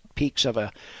across the peaks of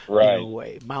a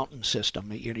mountain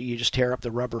system. You just tear up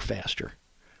the rubber faster.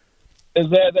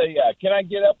 Is that can I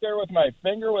get up there with my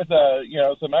finger with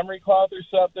some emery cloth or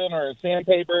something, or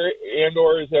sandpaper,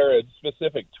 or is there a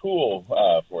specific tool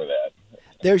for that?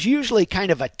 There's usually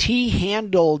kind of a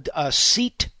T-handled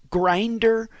seat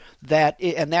grinder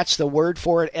and that's the word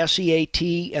for it,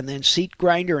 SEAT, and then seat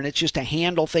grinder, and it's just a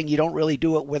handle thing. You don't really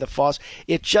do it with a faucet.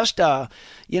 It just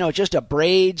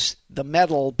braids the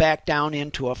metal back down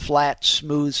into a flat,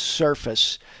 smooth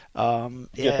surface. Gets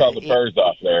all the burrs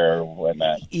off there when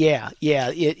that. Yeah.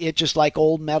 It's just like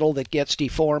old metal that gets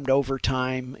deformed over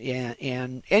time,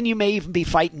 and you may even be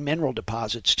fighting mineral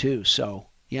deposits too. So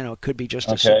it could be just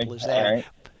as simple as that. Right.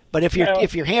 But if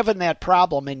you're having that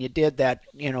problem and you did that,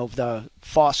 the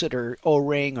faucet or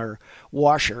O-ring or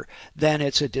washer, then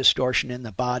it's a distortion in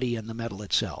the body and the metal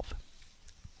itself.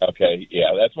 Okay,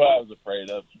 yeah, that's what I was afraid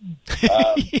of.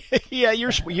 Yeah,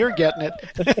 you're getting it.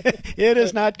 It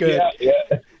is not good. Yeah.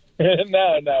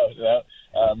 No.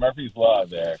 Murphy's Law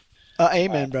there.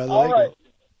 Amen, brother. All right.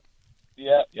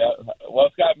 Yeah. Well,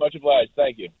 Scott, much obliged.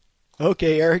 Thank you.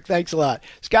 Okay, Eric, thanks a lot.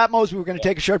 Scott Mosby, we're going to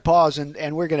take a short pause,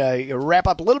 and we're going to wrap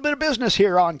up a little bit of business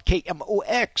here on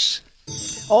KMOX.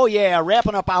 Oh, yeah,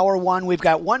 wrapping up hour one. We've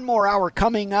got one more hour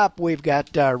coming up. We've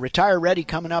got Retire Ready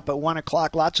coming up at 1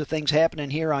 o'clock. Lots of things happening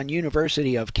here on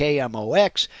University of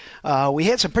KMOX. We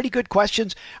had some pretty good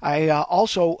questions. I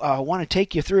also want to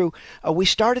take you through. We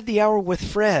started the hour with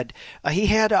Fred. He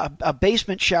had a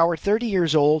basement shower, 30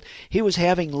 years old. He was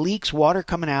having leaks, water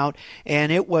coming out,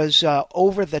 and it was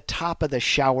over the top of the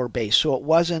shower base. So it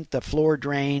wasn't the floor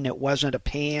drain. It wasn't a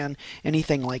pan,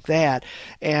 anything like that.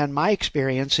 And my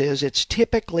experience is it's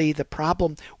typically the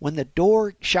problem when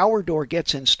the shower door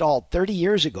gets installed 30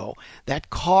 years ago, that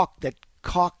caulk that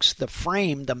caulks the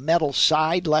frame, the metal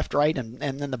side, left, right, and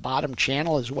then the bottom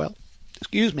channel as well.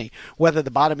 Whether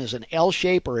the bottom is an L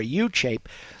shape or a U shape,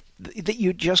 that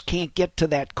you just can't get to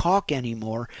that caulk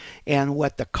anymore. And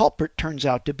what the culprit turns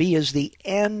out to be is the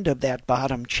end of that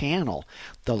bottom channel,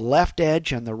 the left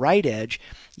edge and the right edge.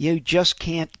 You just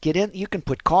can't get in. You can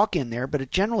put caulk in there, but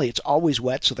generally it's always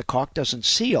wet, so the caulk doesn't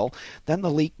seal. Then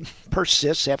the leak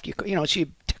persists after so you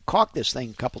caulk this thing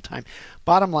a couple times.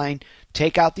 Bottom line,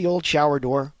 take out the old shower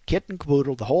door, kit and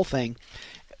caboodle, the whole thing.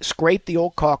 Scrape the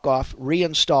old caulk off,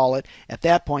 reinstall it. At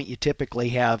that point, you typically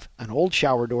have an old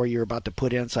shower door you're about to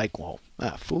put in. It's like, well,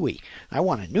 phooey, I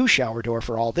want a new shower door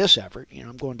for all this effort.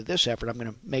 I'm going to this effort. I'm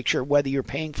going to make sure whether you're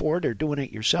paying for it or doing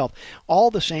it yourself,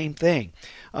 all the same thing.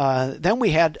 Then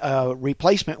we had a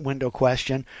replacement window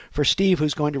question for Steve,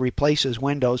 who's going to replace his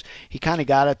windows. He kind of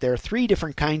got it. There are 3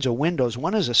 different kinds of windows.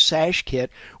 One is a sash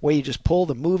kit where you just pull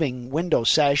the moving window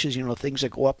sashes, things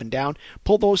that go up and down,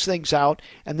 pull those things out,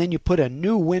 and then you put a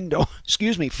new window,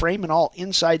 frame and all,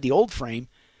 inside the old frame.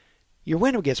 Your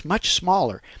window gets much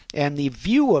smaller, and the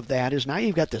view of that is now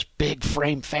you've got this big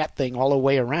frame fat thing all the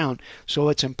way around, so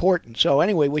it's important. So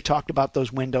anyway, we talked about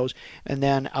those windows and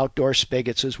then outdoor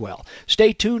spigots as well.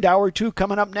 Stay tuned. Hour 2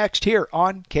 coming up next here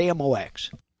on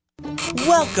KMOX.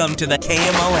 Welcome to the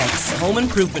KMOX Home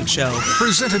Improvement Show.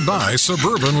 Presented by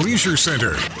Suburban Leisure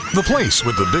Center, the place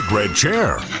with the big red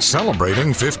chair,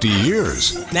 celebrating 50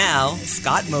 years. Now,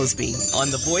 Scott Mosby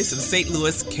on the voice of St.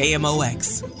 Louis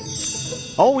KMOX.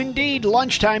 Oh, indeed,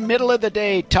 lunchtime, middle of the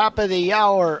day, top of the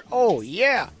hour. Oh,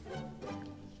 yeah.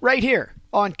 Right here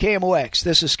on KMOX.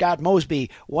 This is Scott Mosby.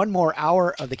 One more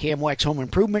hour of the KMOX Home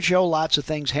Improvement Show. Lots of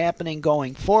things happening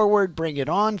going forward. Bring it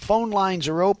on. Phone lines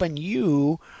are open.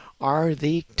 You are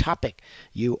the topic.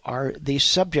 You are the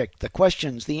subject, the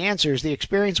questions, the answers, the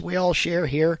experience we all share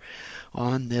here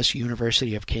on this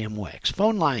University of KMOX.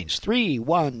 Phone lines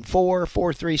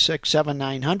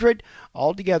 314-436-7900.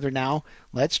 All together now.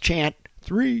 Let's chant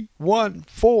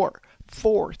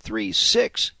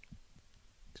 314-436-7900.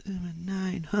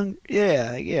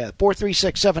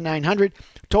 436-7900.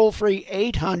 Toll free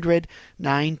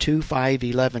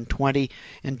 800-925-1120.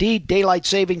 Indeed, daylight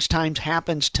savings times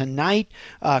happens tonight.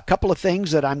 A couple of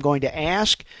things that I'm going to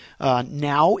ask.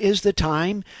 Now is the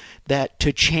time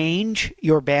to change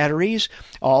your batteries.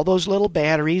 All those little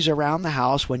batteries around the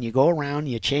house, when you go around,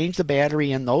 you change the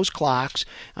battery in those clocks.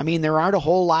 I mean, there aren't a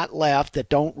whole lot left that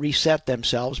don't reset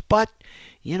themselves, but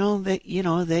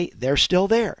they're still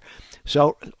there.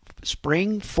 So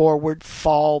spring forward,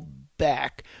 fall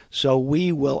back. So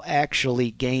we will actually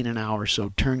gain an hour.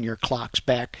 So turn your clocks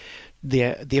back.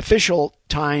 The official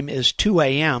time is 2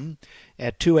 a.m.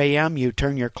 At 2 a.m., you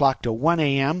turn your clock to 1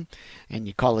 a.m., and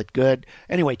you call it good.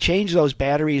 Anyway, change those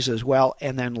batteries as well.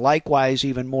 And then likewise,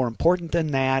 even more important than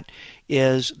that,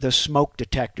 is the smoke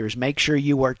detectors. Make sure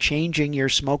you are changing your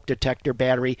smoke detector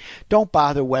battery. Don't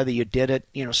bother whether you did it,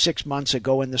 6 months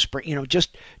ago in the spring.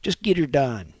 Just get her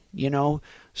done.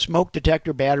 Smoke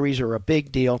detector batteries are a big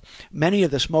deal. Many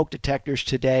of the smoke detectors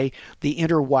today, the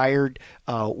interwired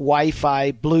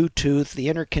Wi-Fi, Bluetooth, the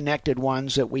interconnected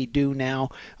ones that we do now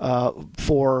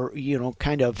for,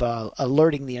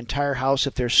 alerting the entire house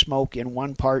if there's smoke in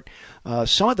one part.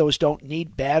 Some of those don't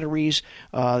need batteries.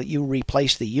 You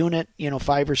replace the unit,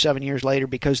 5 or 7 years later,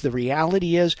 because the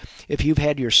reality is if you've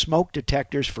had your smoke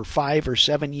detectors for 5 or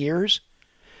 7 years,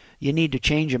 you need to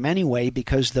change them anyway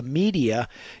because the media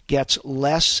gets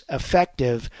less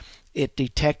effective at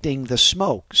detecting the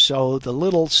smoke. So the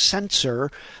little sensor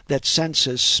that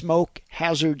senses smoke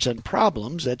hazards and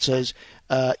problems that says,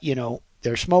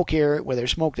 there's smoke here, where there's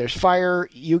smoke, there's fire,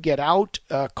 you get out,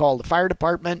 call the fire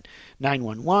department,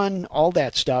 911, all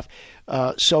that stuff.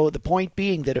 So the point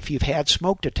being that if you've had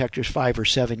smoke detectors 5 or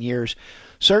 7 years,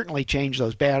 certainly change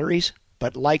those batteries.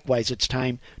 But likewise, it's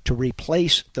time to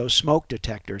replace those smoke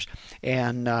detectors.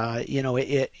 And,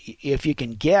 if you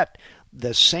can get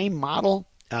the same model,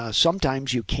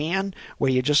 sometimes you can, where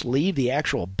you just leave the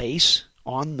actual base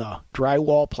on the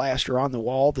drywall, plaster on the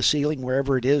wall, the ceiling,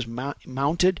 wherever it is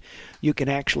mounted. You can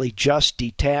actually just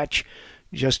detach,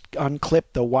 just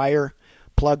unclip the wire,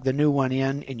 plug the new one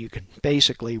in, and you can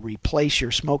basically replace your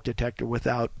smoke detector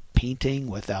without painting,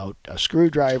 without a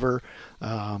screwdriver,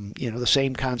 the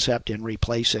same concept in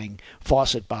replacing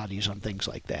faucet bodies and things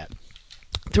like that.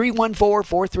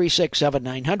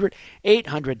 314-436-7900,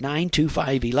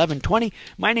 800-925-1120.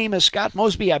 My name is Scott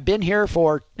Mosby. I've been here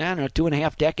for,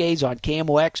 2.5 decades on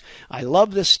KMOX. I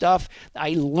love this stuff.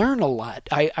 I learn a lot.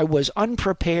 I was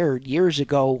unprepared years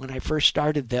ago when I first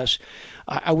started this.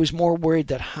 I was more worried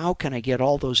that how can I get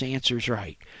all those answers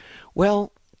right?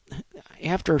 Well,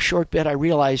 after a short bit, I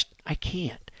realized I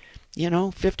can't.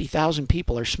 50,000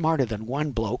 people are smarter than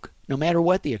one bloke. no matter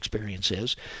what the experience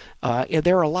is.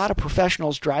 There are a lot of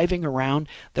professionals driving around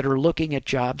that are looking at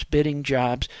jobs, bidding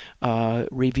jobs,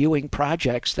 reviewing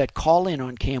projects that call in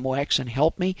on KMOX and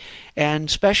help me, and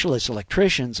specialists,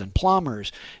 electricians and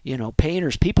plumbers,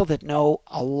 painters, people that know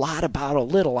a lot about a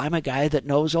little. I'm a guy that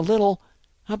knows a little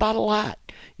about a lot.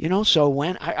 So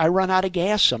when I run out of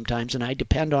gas sometimes, and I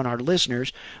depend on our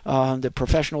listeners, the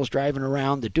professionals driving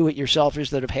around, the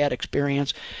do-it-yourselfers that have had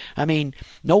experience. I mean,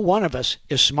 no one of us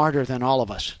is smarter than all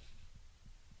of us.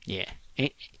 Yeah,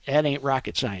 that ain't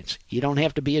rocket science. You don't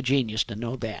have to be a genius to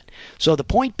know that. So the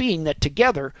point being that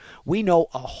together we know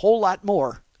a whole lot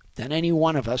more than any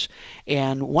one of us.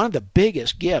 And one of the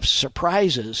biggest gifts,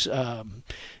 surprises,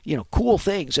 cool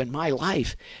things in my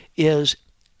life is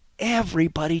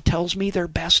everybody tells me their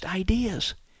best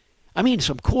ideas. I mean,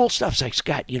 some cool stuff. It's like,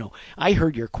 Scott, I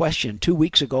heard your question 2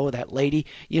 weeks ago, that lady,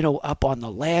 up on the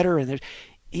ladder, and there's,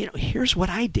 here's what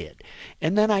I did.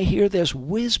 And then I hear this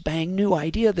whiz-bang new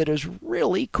idea that is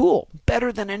really cool,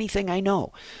 better than anything I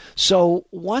know. So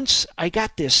once I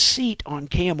got this seat on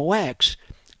KMOX,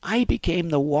 I became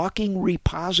the walking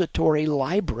repository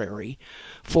library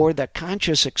for the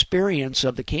conscious experience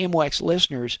of the KMOX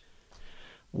listeners.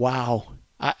 Wow.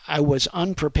 I was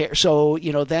unprepared. So,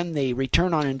 then the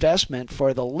return on investment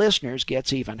for the listeners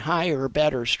gets even higher,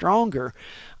 better, stronger.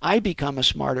 I become a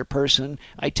smarter person.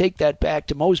 I take that back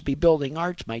to Mosby Building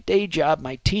Arts, my day job,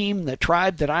 my team, the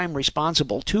tribe that I'm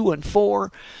responsible to and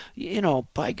for.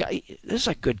 By God, this is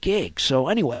a good gig. So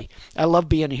anyway, I love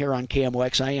being here on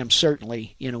KMOX. I am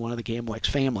certainly, one of the KMOX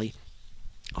family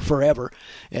forever.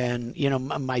 And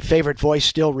my favorite voice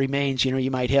still remains, you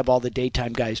might have all the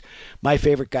daytime guys, my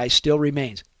favorite guy still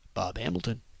remains Bob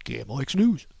Hamilton, KMOX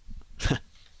News.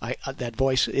 That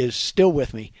voice is still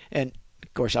with me, and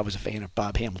of course I was a fan of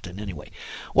Bob Hamilton anyway.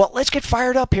 Well, let's get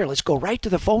fired up here. Let's go right to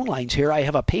the phone lines here. I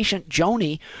have a patient,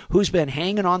 Joni, who's been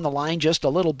hanging on the line just a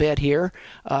little bit here.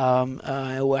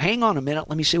 Well, hang on a minute.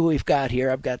 Let me see what we've got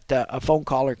here. I've got a phone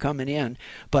caller coming in.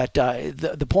 But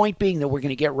the point being that we're going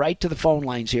to get right to the phone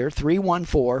lines here.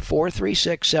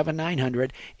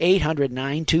 314-436-7900,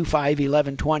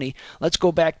 800-925-1120. Let's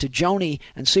go back to Joni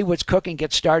and see what's cooking.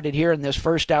 Get started here in this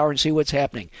first hour and see what's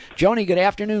happening. Joni, good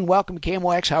afternoon. Welcome to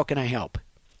KMOX. How can I help?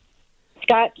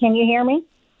 Scott, can you hear me?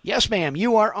 Yes, ma'am.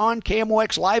 You are on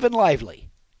KMOX Live and Lively.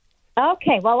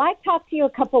 Okay. Well, I talked to you a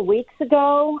couple weeks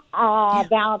ago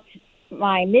about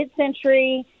my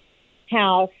mid-century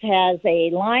house has a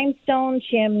limestone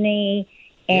chimney,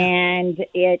 and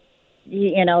it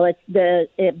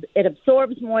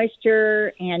absorbs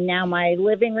moisture. And now my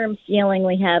living room ceiling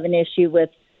we have an issue with,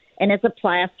 and it's a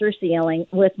plaster ceiling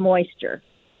with moisture.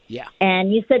 Yeah.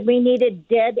 And you said we needed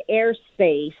dead air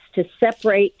space to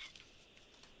separate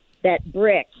that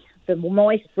brick, the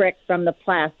moist brick, from the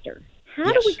plaster.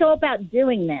 How do we go about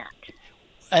doing that?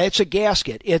 It's a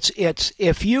gasket. It's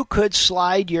if you could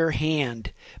slide your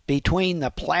hand between the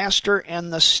plaster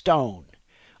and the stone,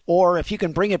 or if you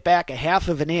can bring it back a half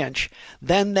of an inch,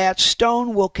 then that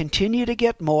stone will continue to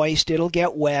get moist. It'll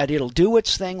get wet. It'll do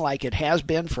its thing like it has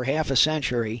been for half a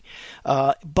century,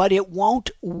 but it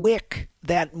won't wick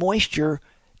that moisture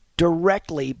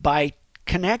directly by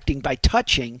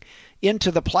touching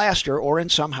into the plaster, or in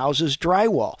some houses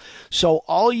drywall. So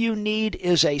all you need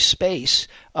is a space,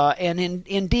 and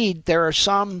indeed there are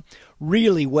some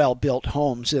really well-built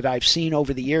homes that I've seen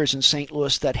over the years in St.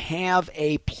 Louis that have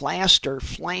a plaster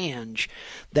flange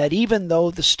that, even though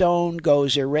the stone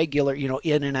goes irregular,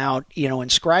 in and out,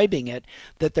 inscribing it,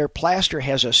 that their plaster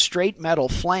has a straight metal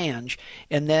flange,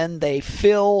 and then they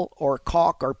fill or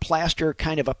caulk or plaster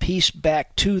kind of a piece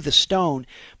back to the stone.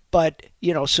 But,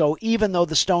 so even though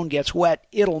the stone gets wet,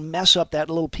 it'll mess up that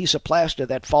little piece of plaster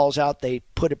that falls out. They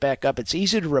put it back up. It's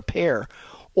easy to repair.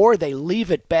 Or they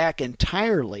leave it back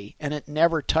entirely, and it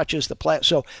never touches the plaster.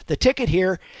 So the ticket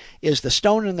here is the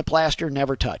stone and the plaster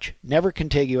never touch, never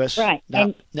contiguous. Right.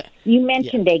 And you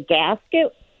mentioned a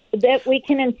gasket that we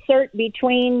can insert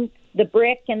between the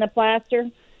brick and the plaster.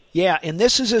 Yeah, and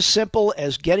this is as simple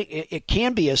as it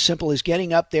can be as simple as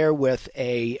getting up there with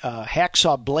a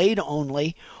hacksaw blade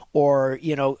only, or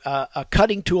a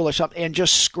cutting tool or something, and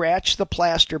just scratch the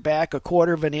plaster back a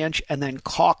quarter of an inch and then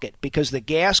caulk it, because the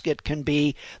gasket can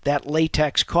be that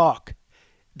latex caulk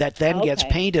that then gets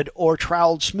painted or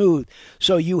troweled smooth.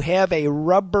 So you have a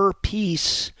rubber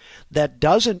piece that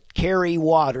doesn't carry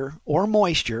water or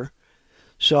moisture.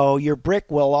 So your brick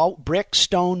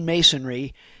stone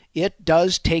masonry, it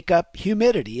does take up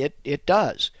humidity. It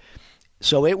does.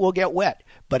 So it will get wet.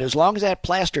 But as long as that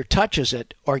plaster touches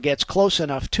it or gets close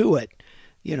enough to it,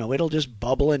 it'll just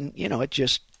bubble, and,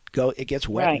 it gets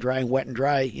wet and dry and wet and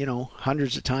dry,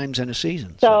 hundreds of times in a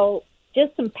season. So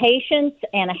just some patience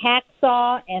and a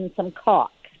hacksaw and some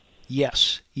caulk.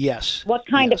 Yes. What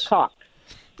kind of caulk?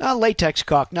 Latex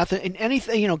caulk, nothing,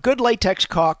 anything, good latex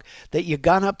caulk that you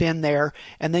gun up in there,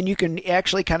 and then you can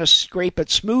actually kind of scrape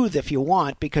it smooth if you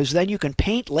want, because then you can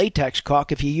paint latex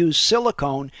caulk. If you use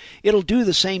silicone, it'll do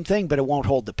the same thing, but it won't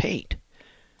hold the paint.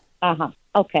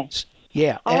 Okay.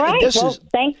 Yeah. All right.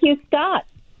 Thank you, Scott.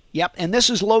 Yep, and this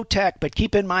is low tech, but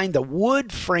keep in mind the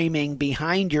wood framing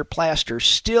behind your plaster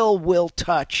still will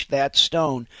touch that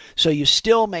stone. So you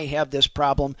still may have this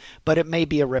problem, but it may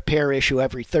be a repair issue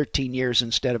every 13 years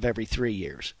instead of every 3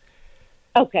 years.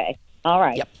 Okay. All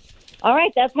right. Yep. All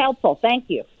right, that's helpful. Thank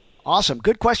you. Awesome.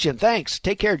 Good question. Thanks.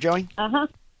 Take care, Joey.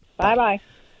 Bye-bye.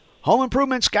 Home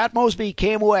Improvement, Scott Mosby,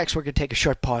 KMOX. We're going to take a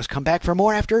short pause. Come back for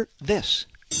more after this.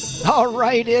 All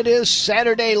right, it is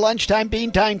Saturday lunchtime,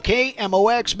 bean time,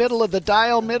 KMOX, middle of the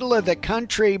dial, middle of the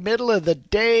country, middle of the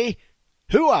day.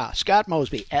 Hooah! Scott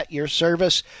Mosby at your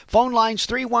service. Phone lines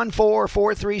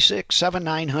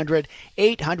 314-436-7900,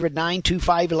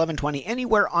 800-925-1120.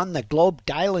 Anywhere on the globe,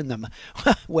 dial in them.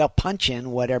 Well, punch in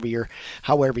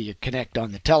however you connect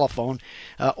on the telephone,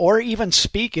 or even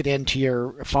speak it into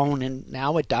your phone, and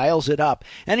now it dials it up.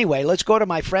 Anyway, let's go to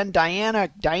my friend Diana.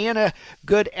 Diana,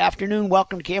 good afternoon.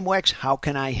 Welcome to KMOX. How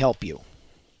can I help you?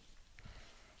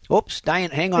 Oops,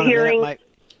 Diana, hang on a minute.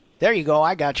 There you go.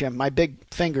 I got you. My big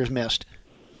fingers missed.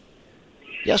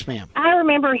 Yes, ma'am. I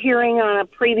remember hearing on a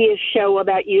previous show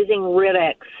about using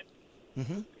Rid-X.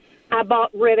 Mm-hmm. I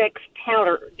bought Rid-X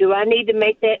powder. Do I need to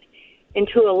make that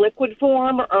into a liquid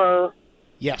form or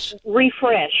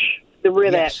refresh the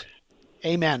Rid-X?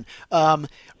 Yes. Amen.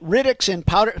 Rid-X in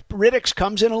powder. Rid-X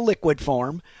comes in a liquid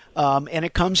form, and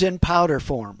it comes in powder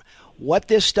form. What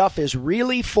this stuff is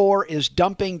really for is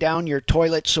dumping down your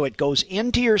toilet so it goes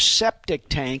into your septic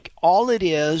tank. All it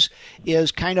is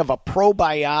kind of a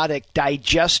probiotic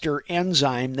digester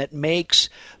enzyme that makes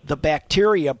the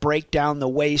bacteria break down the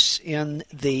waste in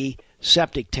the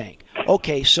septic tank.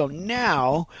 Okay, so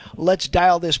now let's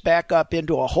dial this back up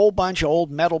into a whole bunch of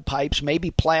old metal pipes, maybe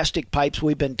plastic pipes.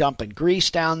 We've been dumping grease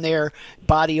down there,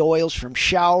 body oils from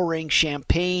showering,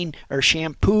 shampoo,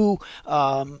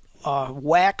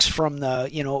 wax from the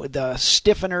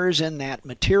stiffeners in that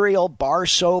material. Bar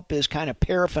soap is kind of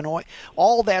paraffin oil,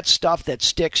 all that stuff that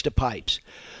sticks to pipes.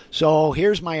 So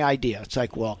here's my idea. It's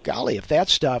like, well, golly, if that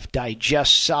stuff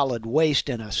digests solid waste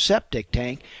in a septic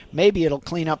tank, maybe it'll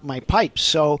clean up my pipes.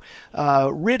 So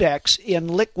Rid-X in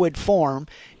liquid form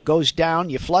goes down,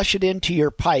 you flush it into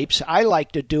your pipes. I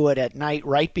like to do it at night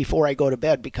right before I go to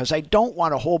bed because I don't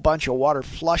want a whole bunch of water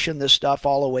flushing this stuff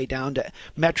all the way down to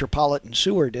Metropolitan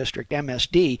Sewer District,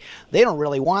 MSD. They don't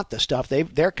really want the stuff.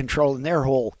 They're controlling their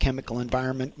whole chemical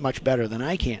environment much better than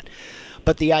I can.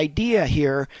 But the idea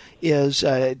here is,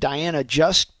 Diana,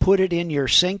 just put it in your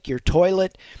sink, your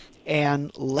toilet,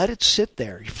 and let it sit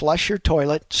there. You flush your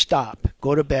toilet, stop,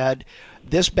 go to bed.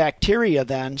 This bacteria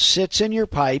then sits in your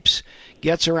pipes,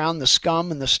 gets around the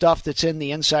scum and the stuff that's in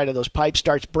the inside of those pipes,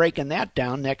 starts breaking that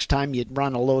down. Next time you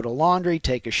run a load of laundry,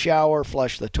 take a shower,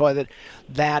 flush the toilet,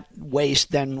 that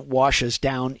waste then washes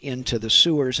down into the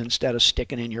sewers instead of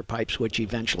sticking in your pipes, which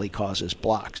eventually causes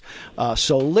blocks.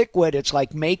 So liquid, it's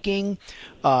like making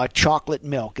chocolate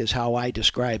milk is how I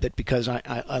describe it because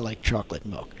I like chocolate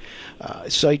milk.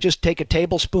 So you just take a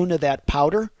tablespoon of that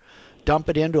powder, dump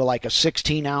it into like a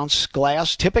 16-ounce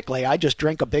glass. Typically, I just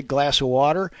drink a big glass of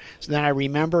water. So then I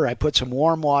remember I put some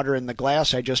warm water in the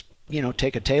glass. I just,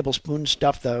 take a tablespoon,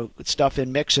 stuff the stuff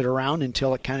in, mix it around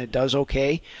until it kind of does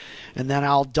okay. And then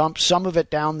I'll dump some of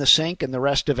it down the sink and the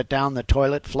rest of it down the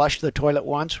toilet. Flush the toilet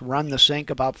once, run the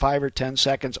sink about 5 or 10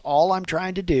 seconds. All I'm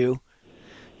trying to do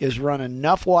is run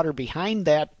enough water behind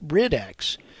that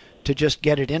Rid-X to just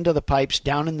get it into the pipes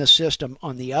down in the system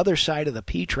on the other side of the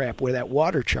P-trap where that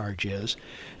water charge is,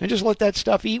 and just let that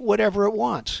stuff eat whatever it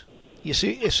wants. You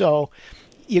see, so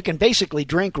you can basically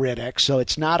drink Rid-X, so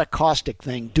it's not a caustic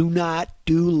thing. Do not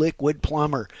do liquid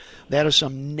plumber. That is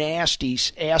some nasty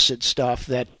acid stuff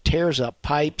that tears up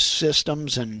pipes,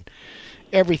 systems, and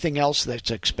everything else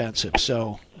that's expensive.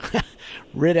 So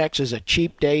Rid-X is a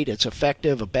cheap date. It's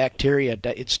effective. A bacteria,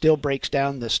 it still breaks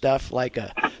down the stuff like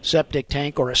a septic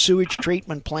tank or a sewage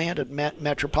treatment plant at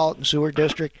Metropolitan Sewer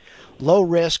District. Low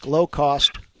risk, low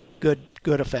cost, good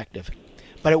effective.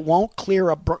 But it won't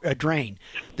clear a drain.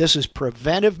 This is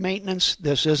preventive maintenance.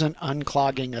 This isn't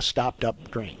unclogging a stopped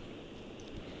up drain.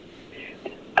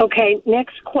 Okay,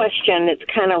 next question. It's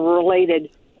kind of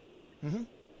related. Mm-hmm.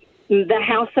 The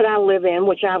house that I live in,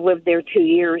 which I've lived there 2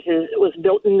 years, was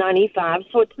built in 95,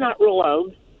 so it's not real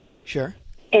old. Sure.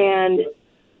 And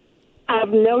I've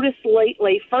noticed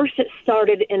lately, first it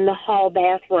started in the hall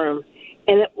bathroom,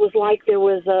 and it was like there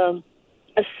was a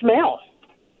smell.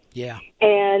 Yeah.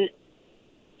 And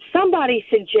somebody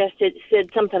said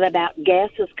something about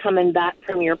gases coming back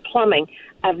from your plumbing.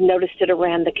 I've noticed it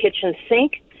around the kitchen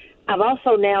sink. I've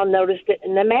also now noticed it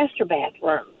in the master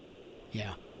bathroom.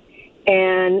 Yeah.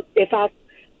 And if I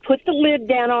put the lid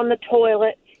down on the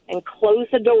toilet and close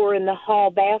the door in the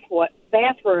hall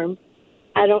bathroom,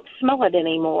 I don't smell it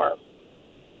anymore.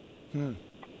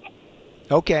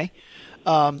 Okay.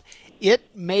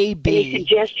 It may be... Any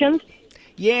suggestions?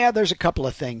 Yeah, there's a couple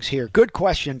of things here. Good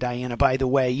question, Diana, by the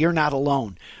way. You're not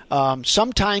alone.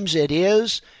 Sometimes it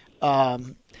is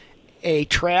a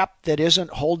trap that isn't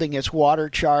holding its water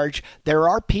charge. There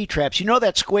are P-traps. You know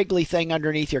that squiggly thing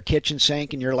underneath your kitchen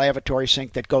sink and your lavatory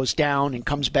sink that goes down and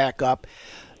comes back up?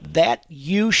 That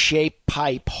U-shaped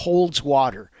pipe holds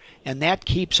water, and that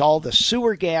keeps all the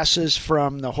sewer gases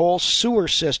from the whole sewer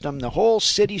system, the whole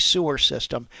city sewer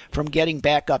system, from getting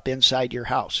back up inside your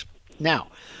house. Now,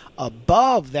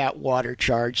 above that water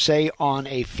charge, say on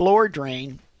a floor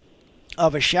drain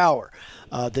of a shower,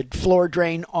 the floor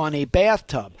drain on a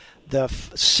bathtub, the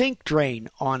sink drain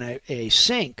on a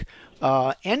sink,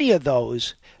 any of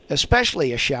those,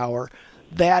 especially a shower,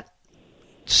 that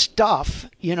stuff,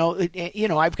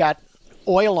 I've got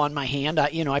oil on my hand.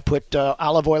 I put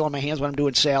olive oil on my hands when I'm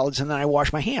doing salads, and then I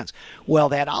wash my hands. Well,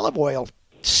 that olive oil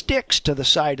sticks to the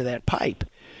side of that pipe,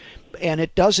 and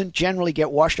it doesn't generally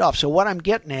get washed off. So what I'm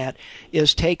getting at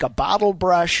is take a bottle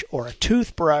brush or a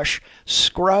toothbrush,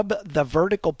 scrub the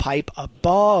vertical pipe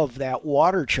above that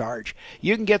water charge.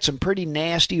 You can get some pretty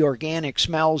nasty organic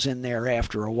smells in there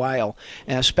after a while,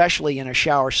 and especially in a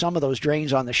shower. Some of those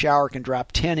drains on the shower can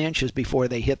drop 10 inches before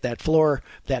they hit that floor,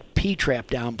 that P-trap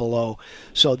down below.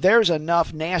 So there's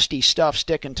enough nasty stuff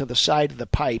sticking to the side of the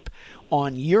pipe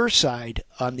on your side,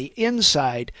 on the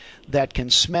inside, that can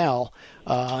smell.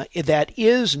 That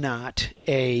is not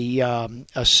a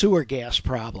sewer gas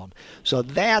problem. So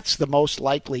that's the most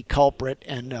likely culprit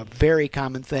and a very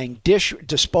common thing. Dish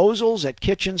disposals at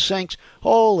kitchen sinks,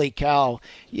 holy cow.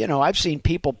 I've seen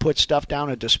people put stuff down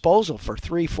a disposal for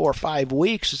 3, 4, 5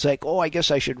 weeks. It's like, I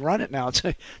guess I should run it now.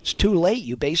 It's too late.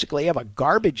 You basically have a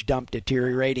garbage dump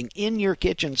deteriorating in your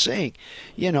kitchen sink.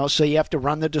 So you have to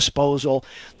run the disposal.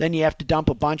 Then you have to dump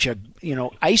a bunch of,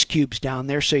 ice cubes down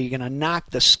there, so you're going to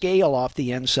knock the scale off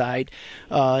the inside.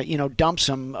 Dump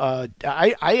some,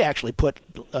 I actually put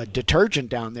detergent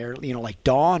down there, like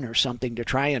Dawn or something, to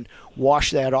try and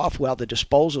wash that off while the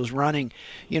disposal's running.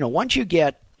 Once you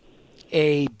get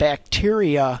a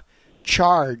bacteria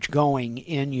charge going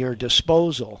in your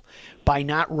disposal by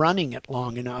not running it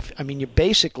long enough, you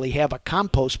basically have a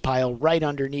compost pile right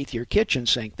underneath your kitchen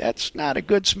sink. That's not a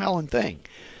good smelling thing.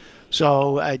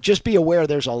 So just be aware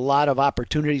there's a lot of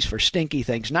opportunities for stinky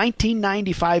things.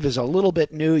 1995 is a little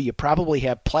bit new. You probably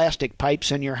have plastic pipes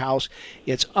in your house.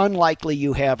 It's unlikely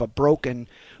you have a broken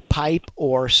pipe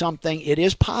or something. It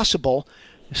is possible.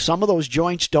 Some of those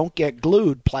joints don't get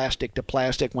glued plastic to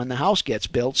plastic when the house gets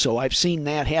built, so I've seen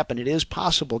that happen. It is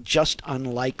possible, just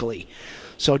unlikely.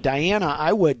 So, Diana,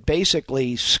 I would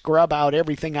basically scrub out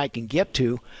everything I can get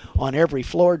to on every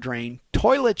floor drain.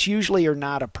 Toilets usually are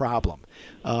not a problem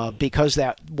because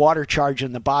that water charge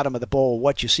in the bottom of the bowl,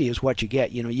 what you see is what you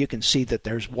get. You can see that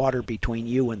there's water between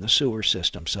you and the sewer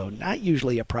system, so not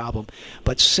usually a problem.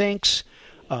 But sinks,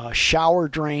 shower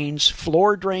drains,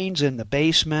 floor drains in the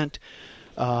basement,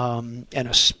 and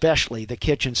especially the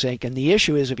kitchen sink. And the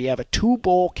issue is if you have a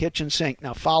 2-bowl kitchen sink.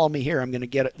 Now follow me here. I'm going to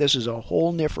get it. This is a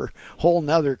whole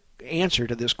nother answer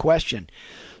to this question.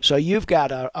 So you've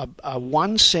got a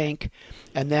one sink,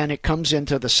 and then it comes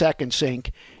into the second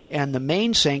sink, and the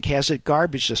main sink has a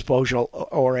garbage disposal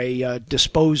or a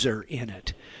disposer in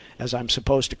it, as I'm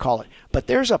supposed to call it. But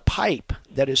there's a pipe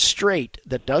that is straight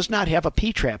that does not have a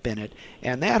P-trap in it,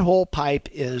 and that whole pipe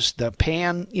is the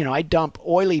pan. I dump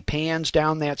oily pans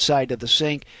down that side of the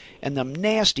sink, and the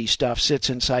nasty stuff sits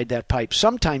inside that pipe.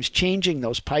 Sometimes changing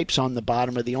those pipes on the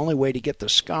bottom are the only way to get the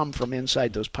scum from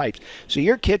inside those pipes. So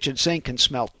your kitchen sink can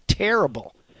smell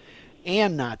terrible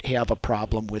and not have a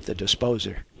problem with the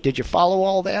disposer. Did you follow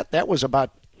all that? That was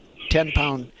about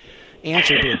 10-pound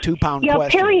answer to a 2-pound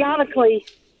question.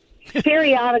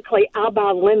 Periodically, I'll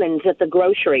buy lemons at the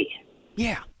grocery.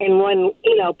 Yeah. And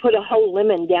put a whole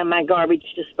lemon down my garbage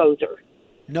disposer.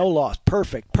 No loss.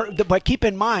 Perfect. But keep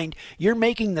in mind, you're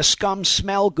making the scum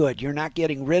smell good. You're not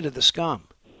getting rid of the scum.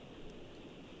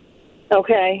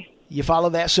 Okay. You follow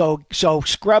that? So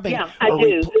scrubbing. Yeah, I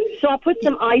do. So I'll put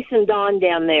some ice and Dawn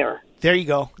down there. There you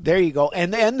go.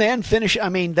 And then finish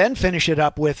it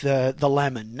up with the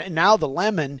lemon. Now the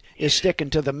lemon is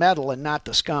sticking to the metal and not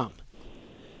the scum.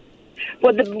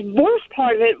 Well, the worst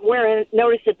part of it, where I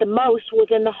noticed it the most, was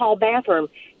in the hall bathroom.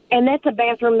 And that's a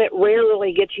bathroom that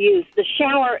rarely gets used. The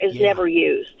shower is never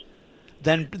used.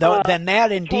 Then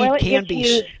that indeed toilet can gets be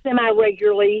used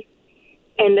semi-regularly,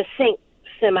 and the sink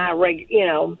run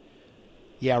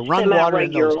water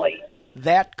in those.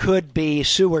 That could be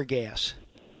sewer gas.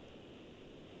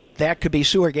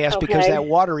 Because that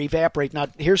water evaporates. Now,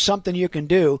 here's something you can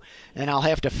do, and I'll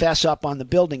have to fess up on the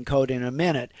building code in a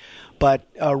minute, but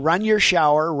run your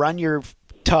shower, run your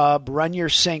tub, run your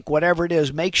sink, whatever it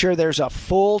is, make sure there's a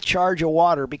full charge of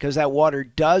water, because that water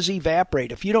does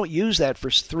evaporate. If you don't use that for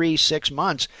 3-6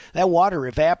 months, that water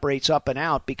evaporates up and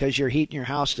out because you're heating your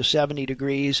house to 70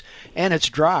 degrees and it's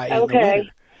dry in the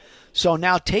winter. So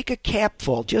now take a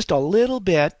capful, just a little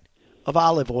bit of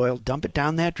olive oil, dump it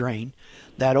down that drain.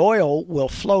 That oil will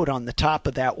float on the top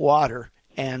of that water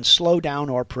and slow down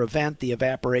or prevent the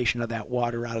evaporation of that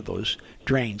water out of those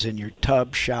drains in your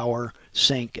tub, shower,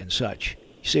 sink, and such.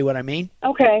 You see what I mean?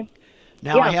 Okay.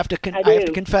 Now I have to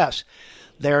confess,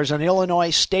 there's an Illinois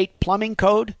state plumbing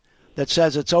code that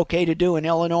says it's okay to do in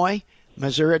Illinois.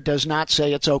 Missouri does not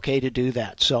say it's okay to do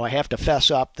that. So I have to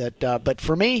fess up that. But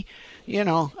for me,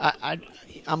 I'm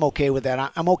okay with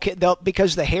that. I'm okay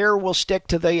because the hair will stick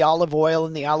to the olive oil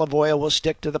and the olive oil will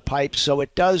stick to the pipes. So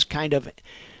it does kind of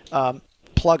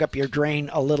plug up your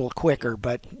drain a little quicker,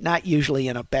 but not usually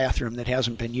in a bathroom that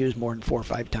hasn't been used more than 4 or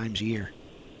 5 times a year.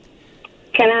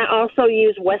 Can I also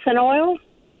use Wesson oil?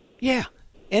 Yeah,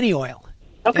 any oil.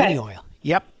 Okay. Any oil.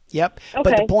 Yep. Okay.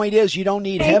 But the point is, you don't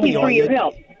need heavy oil. Thank you for your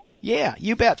help. Yeah,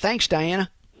 you bet. Thanks,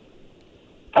 Diana.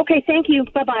 Okay, thank you.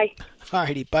 Bye-bye. All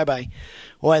righty, bye-bye.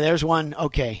 Boy, there's one.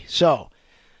 Okay, so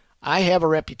I have a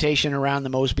reputation around the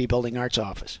Mosby Building Arts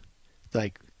office.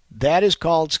 Like, that is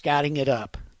called scotting it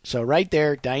up. So right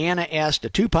there, Diana asked a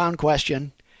 2-pound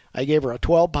question. I gave her a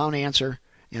 12-pound answer.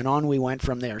 And on we went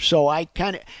from there. So I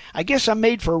guess I'm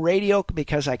made for radio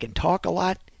because I can talk a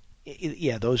lot.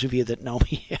 Yeah, those of you that know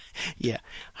me, yeah,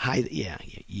 hi, yeah,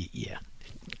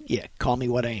 call me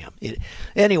what I am.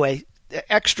 Anyway,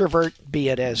 extrovert be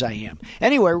it as I am.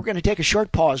 Anyway, we're going to take a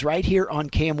short pause right here on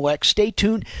KMOX. Stay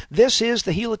tuned. This is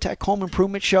the Helitech Home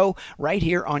Improvement Show right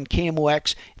here on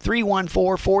KMOX.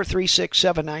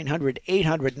 314-436-7900,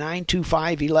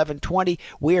 800-925-1120.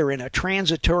 We're in a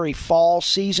transitory fall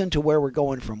season to where we're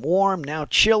going from warm, now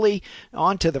chilly,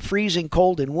 on to the freezing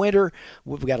cold in winter.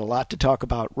 We've got a lot to talk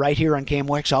about right here on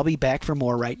KMOX. I'll be back for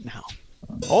more right now.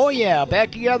 Oh, yeah,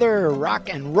 back together,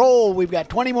 rock and roll. We've got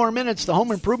 20 more minutes, the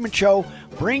Home Improvement Show.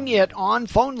 Bring it on.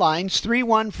 Phone lines,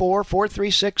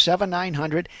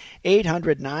 314-436-7900,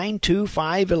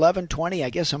 800-925-1120. I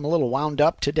guess I'm a little wound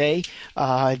up today.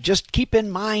 Just keep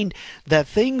in mind that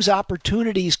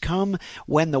opportunities come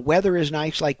when the weather is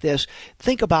nice like this.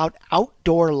 Think about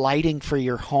outdoor lighting for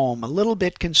your home. A little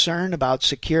bit concerned about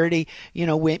security.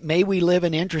 May we live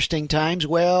in interesting times?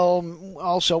 Well,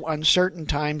 also uncertain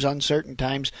times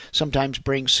sometimes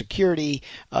brings security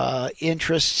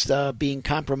interests being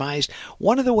compromised.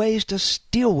 One of the ways to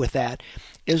deal with that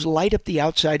is light up the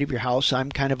outside of your house.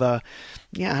 I'm kind of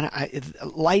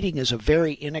lighting is a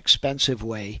very inexpensive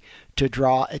way to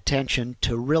draw attention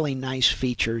to really nice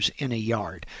features in a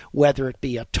yard, whether it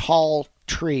be a tall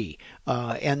tree,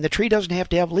 and the tree doesn't have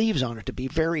to have leaves on it to be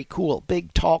very cool.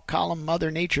 Big, tall column. Mother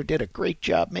Nature did a great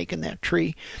job making that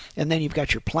tree. And then you've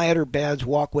got your planter beds,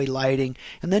 walkway lighting,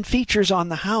 and then features on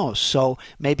the house. So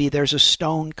maybe there's a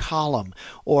stone column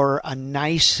or a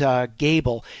nice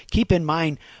gable. Keep in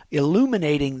mind,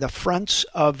 illuminating the fronts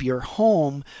of your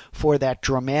home for that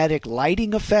dramatic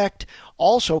lighting effect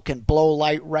also can blow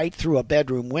light right through a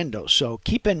bedroom window. So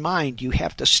keep in mind, you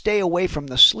have to stay away from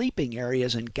the sleeping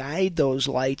areas and guide those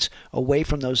lights away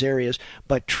from those areas.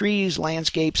 But trees,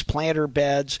 landscapes, planter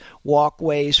beds,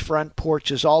 walkways, front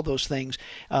porches, all those things,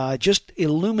 just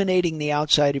illuminating the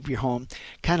outside of your home,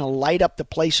 kind of light up the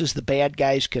places the bad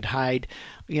guys could hide.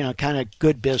 Kind of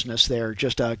good business there,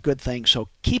 just a good thing. So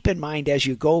keep in mind as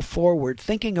you go forward,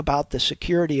 thinking about the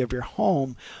security of your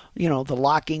home, the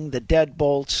locking, the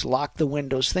deadbolts, lock the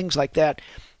windows, things like that.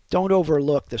 Don't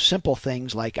overlook the simple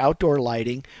things like outdoor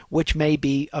lighting, which may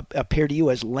appear to you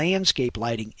as landscape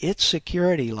lighting. It's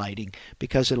security lighting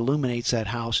because it illuminates that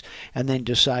house, and then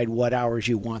decide what hours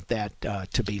you want that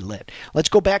to be lit. Let's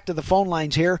go back to the phone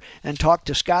lines here and talk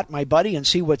to Scott, my buddy, and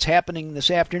see what's happening this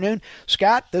afternoon.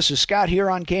 Scott, this is Scott here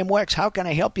on KMOX. How can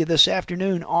I help you this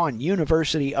afternoon on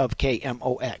University of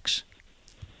KMOX?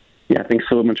 Yeah, thanks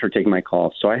so much for taking my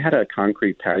call. So I had a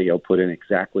concrete patio put in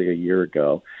exactly a year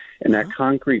ago. And that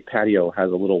concrete patio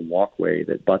has a little walkway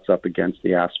that butts up against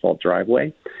the asphalt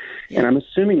driveway. And I'm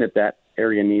assuming that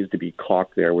area needs to be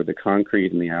caulked there where the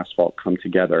concrete and the asphalt come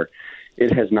together.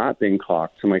 It has not been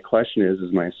caulked. So my question is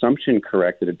my assumption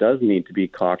correct that it does need to be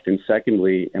caulked? And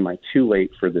secondly, am I too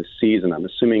late for this season? I'm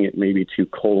assuming it may be too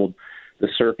cold. The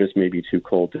surface may be too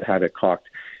cold to have it caulked.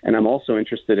 And I'm also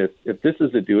interested if this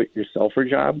is a do-it-yourselfer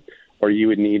job, or you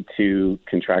would need to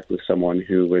contract with someone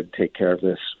who would take care of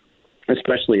this,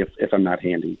 especially if I'm not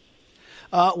handy.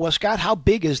 Well, Scott, how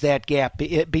big is that gap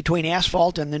between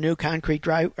asphalt and the new concrete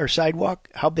drive or sidewalk?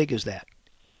 How big is that?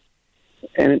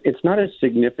 And it's not a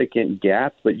significant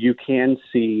gap, but you can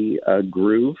see a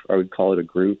groove, I would call it a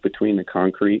groove, between the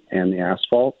concrete and the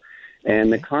asphalt.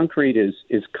 And the concrete is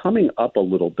coming up a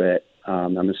little bit.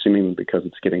 I'm assuming because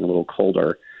it's getting a little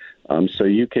colder. So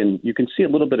you can see a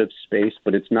little bit of space,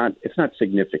 but it's not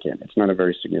significant. It's not a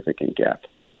very significant gap.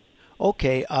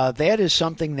 Okay, that is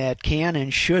something that can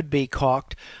and should be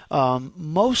caulked,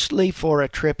 mostly for a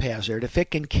trip hazard. If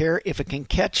it can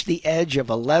catch the edge of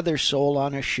a leather sole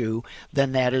on a shoe,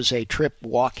 then that is a trip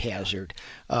walk hazard.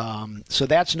 So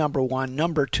that's number one.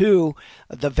 Number two,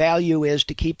 the value is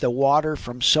to keep the water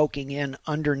from soaking in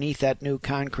underneath that new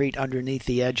concrete, underneath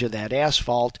the edge of that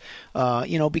asphalt,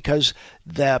 because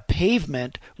the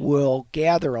pavement will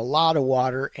gather a lot of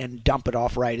water and dump it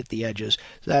off right at the edges.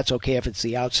 So that's okay if it's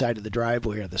the outside of the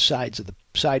driveway or the sides of the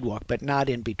sidewalk, but not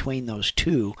in between those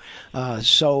two.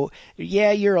 So,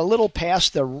 you're a little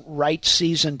past the right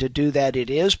season to do that. It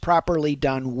is properly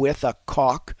done with a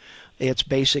caulk. It's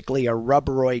basically a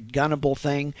rubberoid gunnable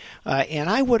thing. And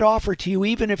I would offer to you,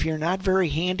 even if you're not very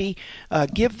handy,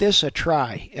 give this a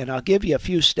try. And I'll give you a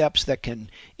few steps that can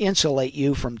insulate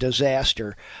you from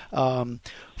disaster.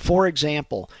 For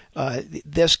example,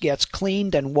 this gets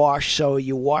cleaned and washed, so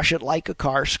you wash it like a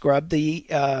car, scrub the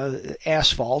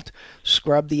asphalt,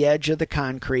 scrub the edge of the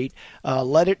concrete,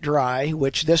 let it dry,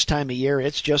 which this time of year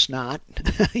it's just not,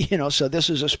 so this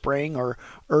is a spring or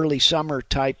early summer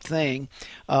type thing.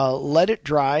 Let it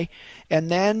dry,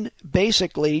 and then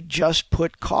basically just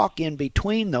put caulk in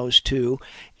between those two,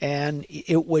 and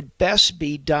it would best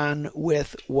be done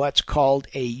with what's called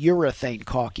a urethane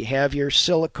caulk. You have your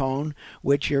silicone,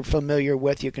 which you're familiar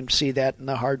with. You can see that in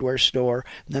the hardware store.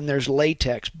 And then there's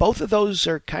latex. Both of those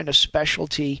are kind of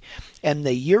specialty, and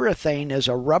the urethane is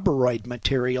a rubberoid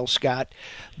material, Scott,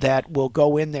 that will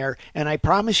go in there. And I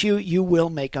promise you, you will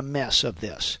make a mess of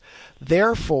this.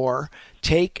 Therefore,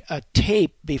 take a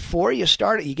tape before you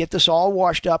start it. You get this all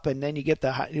washed up, and then you get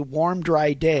the warm,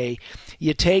 dry day.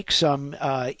 You take some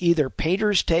either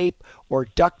painter's tape or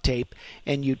duct tape,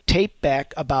 and you tape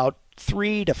back about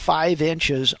 3 to 5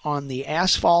 inches on the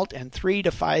asphalt and 3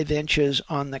 to 5 inches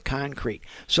on the concrete.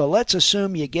 So let's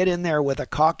assume you get in there with a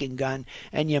caulking gun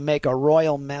and you make a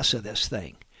royal mess of this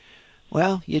thing.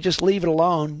 Well, you just leave it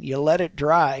alone, you let it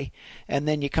dry, and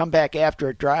then you come back after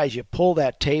it dries, you pull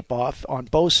that tape off on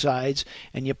both sides,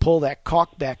 and you pull that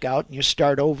caulk back out, and you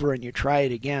start over and you try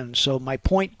it again. So my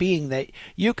point being that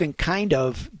you can kind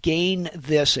of gain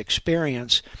this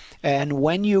experience, and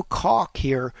when you caulk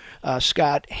here,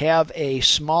 Scott, have a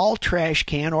small trash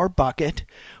can or bucket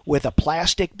with a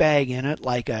plastic bag in it,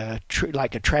 like a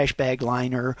trash bag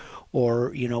liner,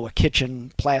 or a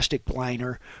kitchen plastic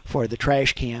liner for the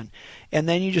trash can. And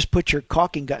then you just put your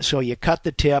caulking gun. So you cut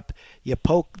the tip, you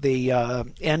poke the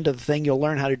end of the thing. You'll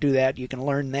learn how to do that. You can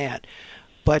learn that.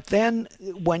 But then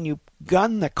when you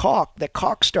gun the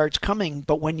caulk starts coming,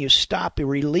 but when you stop, you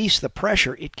release the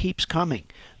pressure, it keeps coming.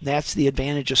 That's the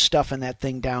advantage of stuffing that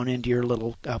thing down into your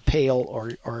little pail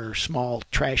or small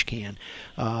trash can.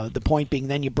 The point being,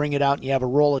 then you bring it out and you have a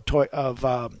roll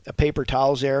of paper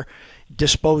towels there,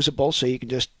 disposable, so you can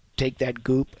just take that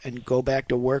goop and go back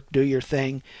to work, do your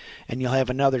thing, and you'll have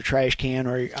another trash can,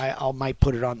 or I might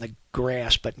put it on the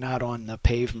grass, but not on the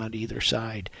pavement either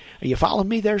side. Are you following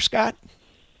me there, Scott?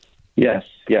 Yes,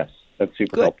 that's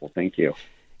super helpful. Thank you.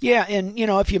 Yeah, and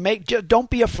if you don't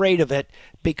be afraid of it,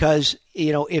 because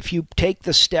if you take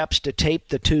the steps to tape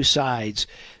the two sides,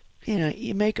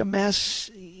 you make a mess.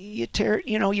 You tear,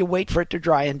 you wait for it to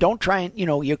dry, and don't try and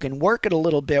you can work it a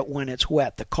little bit when it's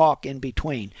wet, the caulk in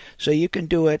between. So you can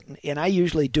do it, and I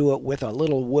usually do it with a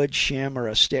little wood shim or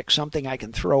a stick, something I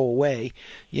can throw away.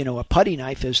 A putty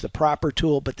knife is the proper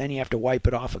tool, but then you have to wipe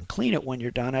it off and clean it when you're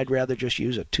done. I'd rather just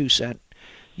use a 2-cent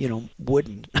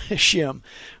wooden shim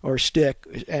or stick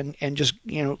and just,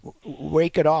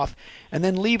 rake it off and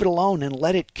then leave it alone and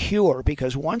let it cure,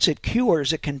 because once it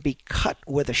cures, it can be cut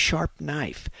with a sharp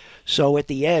knife. So at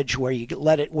the edge where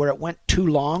where it went too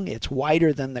long, it's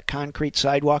wider than the concrete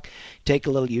sidewalk, take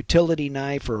a little utility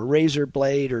knife or a razor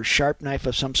blade or sharp knife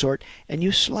of some sort, and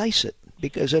you slice it,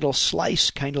 because it'll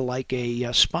slice kind of like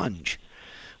a sponge.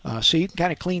 So you can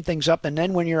kind of clean things up, and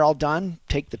then when you're all done,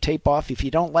 take the tape off. If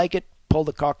you don't like it, pull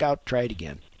the caulk out, try it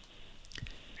again.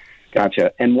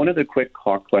 Gotcha. And one other quick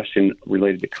question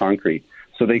related to concrete.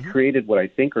 So they created what I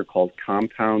think are called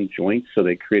compound joints. So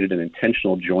they created an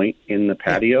intentional joint in the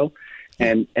patio,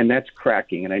 and that's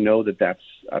cracking. And I know that's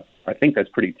I think that's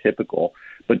pretty typical.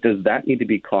 But does that need to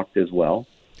be caulked as well?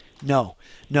 No.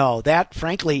 That,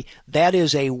 frankly, that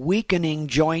is a weakening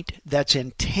joint that's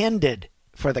intended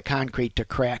for the concrete to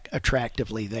crack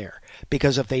attractively there.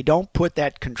 Because if they don't put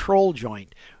that control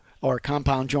joint or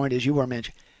compound joint, as you were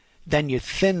mentioning, then you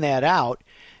thin that out,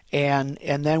 and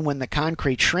then when the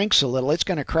concrete shrinks a little, it's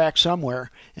going to crack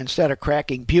somewhere. Instead of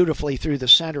cracking beautifully through the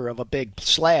center of a big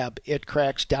slab, it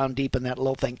cracks down deep in that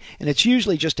little thing, and it's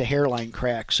usually just a hairline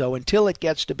crack. So until it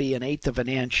gets to be 1/8 of an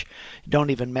inch,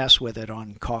 don't even mess with it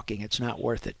on caulking. It's not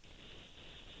worth it.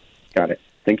 Got it.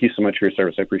 Thank you so much for your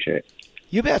service. I appreciate it.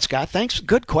 You bet, Scott. Thanks.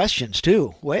 Good questions,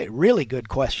 too. Really good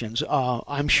questions.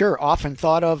 I'm sure often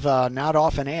thought of, not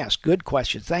often asked. Good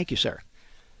questions. Thank you, sir.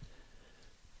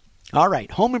 All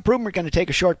right, home improvement. We're going to take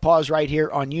a short pause right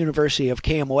here on University of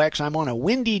KMOX. I'm on a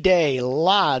windy day. A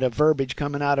lot of verbiage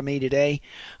coming out of me today.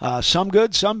 Some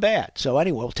good, some bad. So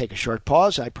anyway, we'll take a short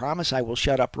pause. I promise I will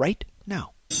shut up right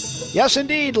now. Yes,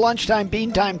 indeed. Lunchtime,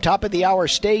 bean time, top of the hour.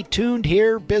 Stay tuned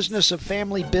here. Business of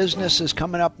Family Business is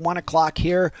coming up 1 o'clock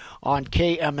here on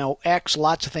KMOX.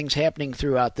 Lots of things happening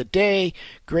throughout the day.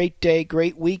 Great day,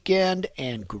 great weekend,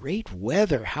 and great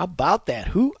weather. How about that?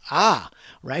 Hoo-ah!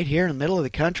 Right here in the middle of the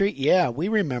country. Yeah, we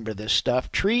remember this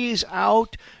stuff. Trees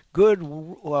out. Good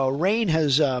rain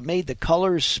has made the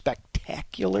colors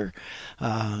spectacular.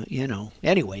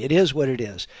 Anyway, it is what it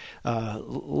is.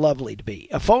 Lovely to be.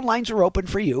 Phone lines are open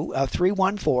for you.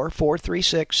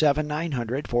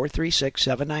 314-436-7900,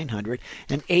 436-7900,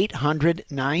 and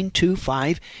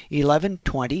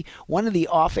 800-925-1120. One of the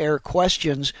off-air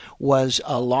questions was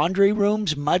laundry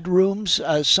rooms, mud rooms,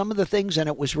 some of the things, and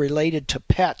it was related to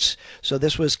pets. So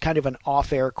this was kind of an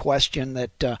off-air question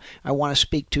that I want to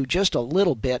speak to just a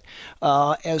little bit.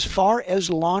 As far as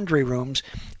laundry rooms,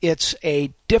 it's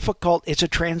a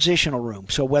transitional room.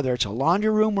 So whether it's a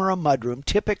laundry room or a mud room,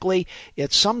 typically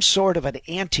it's some sort of an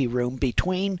anteroom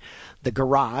between the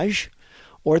garage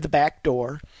or the back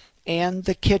door and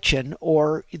the kitchen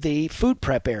or the food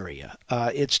prep area.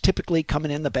 It's typically coming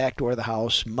in the back door of the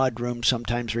house, mudroom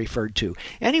sometimes referred to.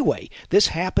 Anyway, this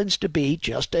happens to be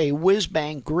just a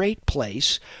whiz-bang great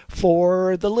place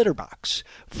for the litter box,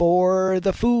 for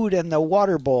the food and the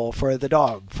water bowl for the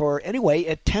dog. Anyway,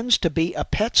 it tends to be a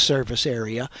pet service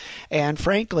area. And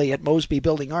frankly, at Mosby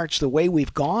Building Arts, the way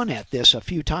we've gone at this a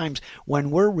few times, when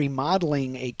we're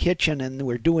remodeling a kitchen and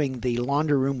we're doing the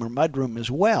laundry room or mudroom as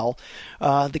well,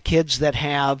 the kids that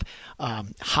have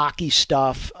hockey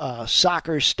stuff,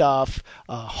 soccer stuff,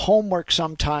 homework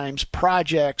sometimes,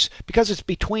 projects, because it's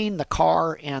between the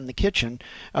car and the kitchen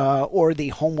or the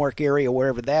homework area,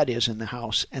 wherever that is in the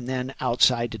house, and then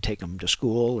outside to take them to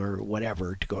school or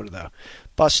whatever, to go to the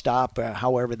bus stop,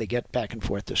 however they get back and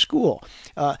forth to school.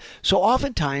 So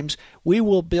oftentimes we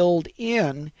will build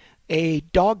in a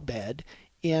dog bed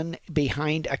in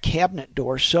behind a cabinet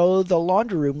door, so the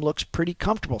laundry room looks pretty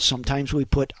comfortable. Sometimes we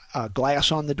put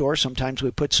glass on the door, sometimes we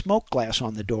put smoke glass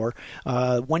on the door.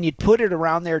 When you put it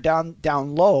around there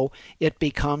down low, it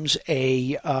becomes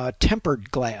a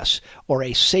tempered glass or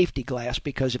a safety glass,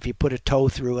 because if you put a toe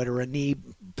through it or a knee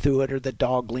through it or the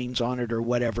dog leans on it or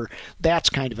whatever, that's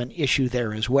kind of an issue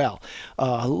there as well.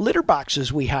 Litter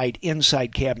boxes we hide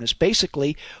inside cabinets.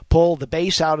 Basically pull the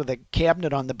base out of the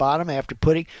cabinet on the bottom after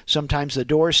putting, sometimes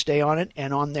the doors stay on it,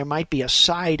 and there might be a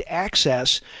side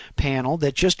access panel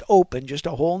that just open, just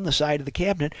a hole in the side of the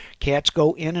cabinet. Cats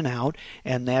go in and out,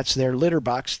 and that's their litter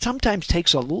box. Sometimes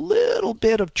takes a little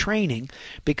bit of training,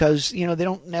 because they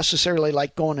don't necessarily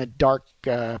like going a dark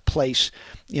place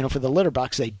for the litter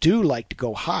box. They do like to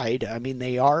go hide. I mean,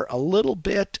 they are a little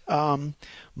bit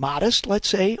modest, let's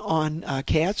say, on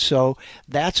cats, so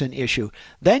that's an issue.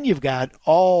 Then you've got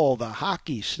all the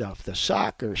hockey stuff, the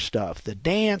soccer stuff, the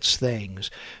dance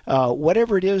things,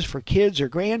 whatever it is for kids or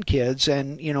grandkids.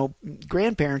 And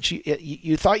grandparents,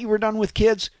 you thought you were done with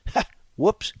kids?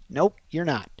 Whoops, nope, you're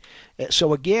not.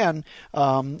 So again,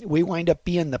 we wind up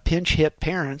being the pinch hit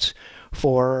parents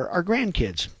for our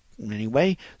grandkids.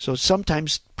 Anyway, so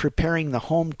sometimes preparing the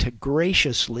home to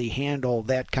graciously handle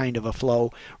that kind of a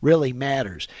flow really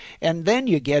matters. And then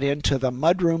you get into the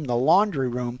mudroom, the laundry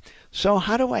room. So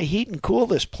how do I heat and cool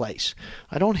this place?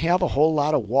 I don't have a whole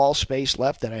lot of wall space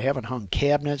left that I haven't hung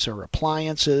cabinets or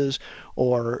appliances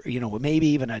or, maybe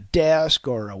even a desk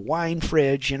or a wine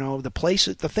fridge,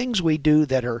 the things we do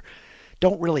that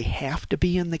don't really have to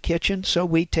be in the kitchen, so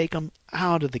we take them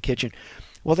out of the kitchen.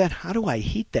 Well, then how do I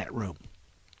heat that room?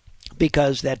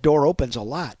 because that door opens a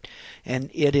lot,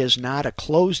 and it is not a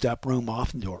closed up room.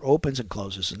 Often the door opens and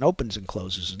closes and opens and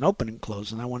closes and opens and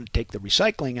closes, and I want to take the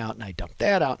recycling out, and I dump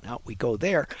that out, and out we go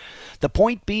there. The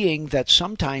point being that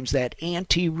sometimes that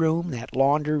ante room, that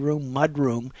laundry room, mud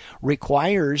room,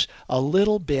 requires a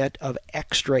little bit of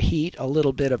extra heat, a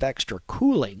little bit of extra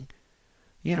cooling,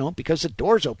 because the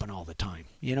door's open all the time.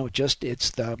 It's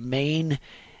the main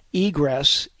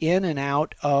egress in and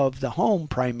out of the home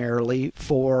primarily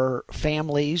for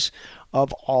families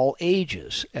of all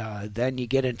ages. Then you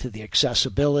get into the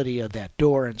accessibility of that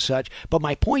door and such. But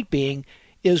my point being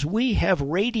is we have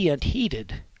radiant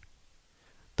heated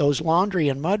those laundry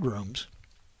and mud rooms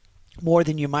more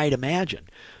than you might imagine,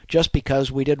 just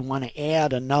because we didn't want to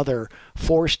add another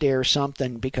forced air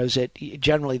something, because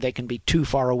generally they can be too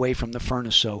far away from the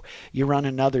furnace, so you run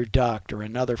another duct or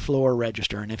another floor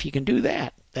register, and if you can do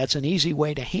that, that's an easy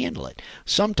way to handle it.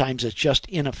 Sometimes it's just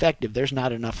ineffective. There's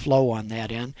not enough flow on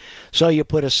that end, so you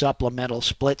put a supplemental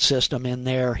split system in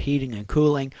there, heating and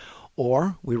cooling,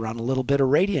 or we run a little bit of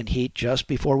radiant heat just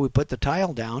before we put the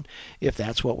tile down, if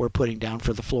that's what we're putting down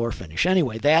for the floor finish.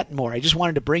 Anyway, that and more. I just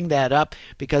wanted to bring that up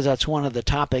because that's one of the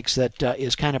topics that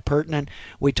is kind of pertinent.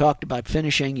 We talked about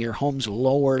finishing your home's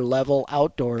lower level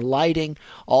outdoor lighting,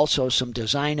 also some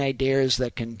design ideas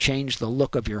that can change the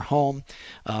look of your home,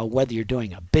 whether you're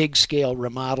doing a big scale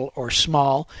remodel or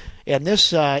small. And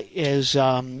this is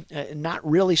not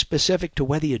really specific to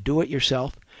whether you do it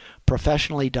yourself,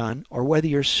 professionally done, or whether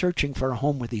you're searching for a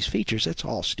home with these features. It's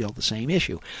all still the same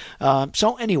issue.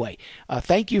 So anyway,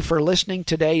 thank you for listening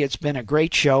today. It's been a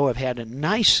great show. I've had a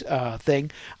nice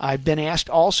thing. I've been asked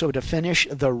also to finish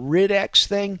the Rid-X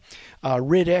thing.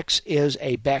 Rid-X is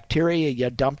a bacteria you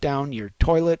dump down your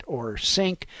toilet or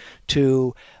sink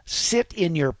to sit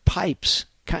in your pipes,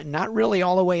 not really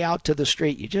all the way out to the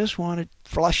street. You just want to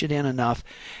flush it in enough,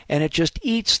 and it just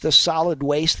eats the solid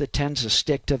waste that tends to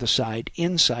stick to the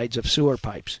insides of sewer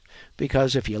pipes.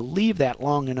 Because if you leave that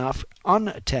long enough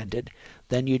unattended,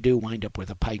 then you do wind up with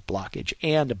a pipe blockage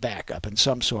and a backup and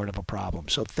some sort of a problem.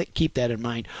 So keep that in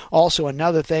mind. Also,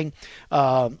 another thing,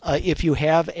 if you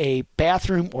have a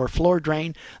bathroom or floor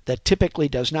drain that typically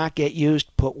does not get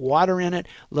used, put water in it,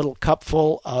 a little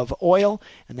cupful of oil,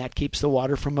 and that keeps the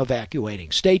water from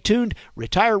evacuating. Stay tuned.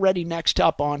 Retire Ready next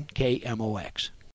up on KMOX.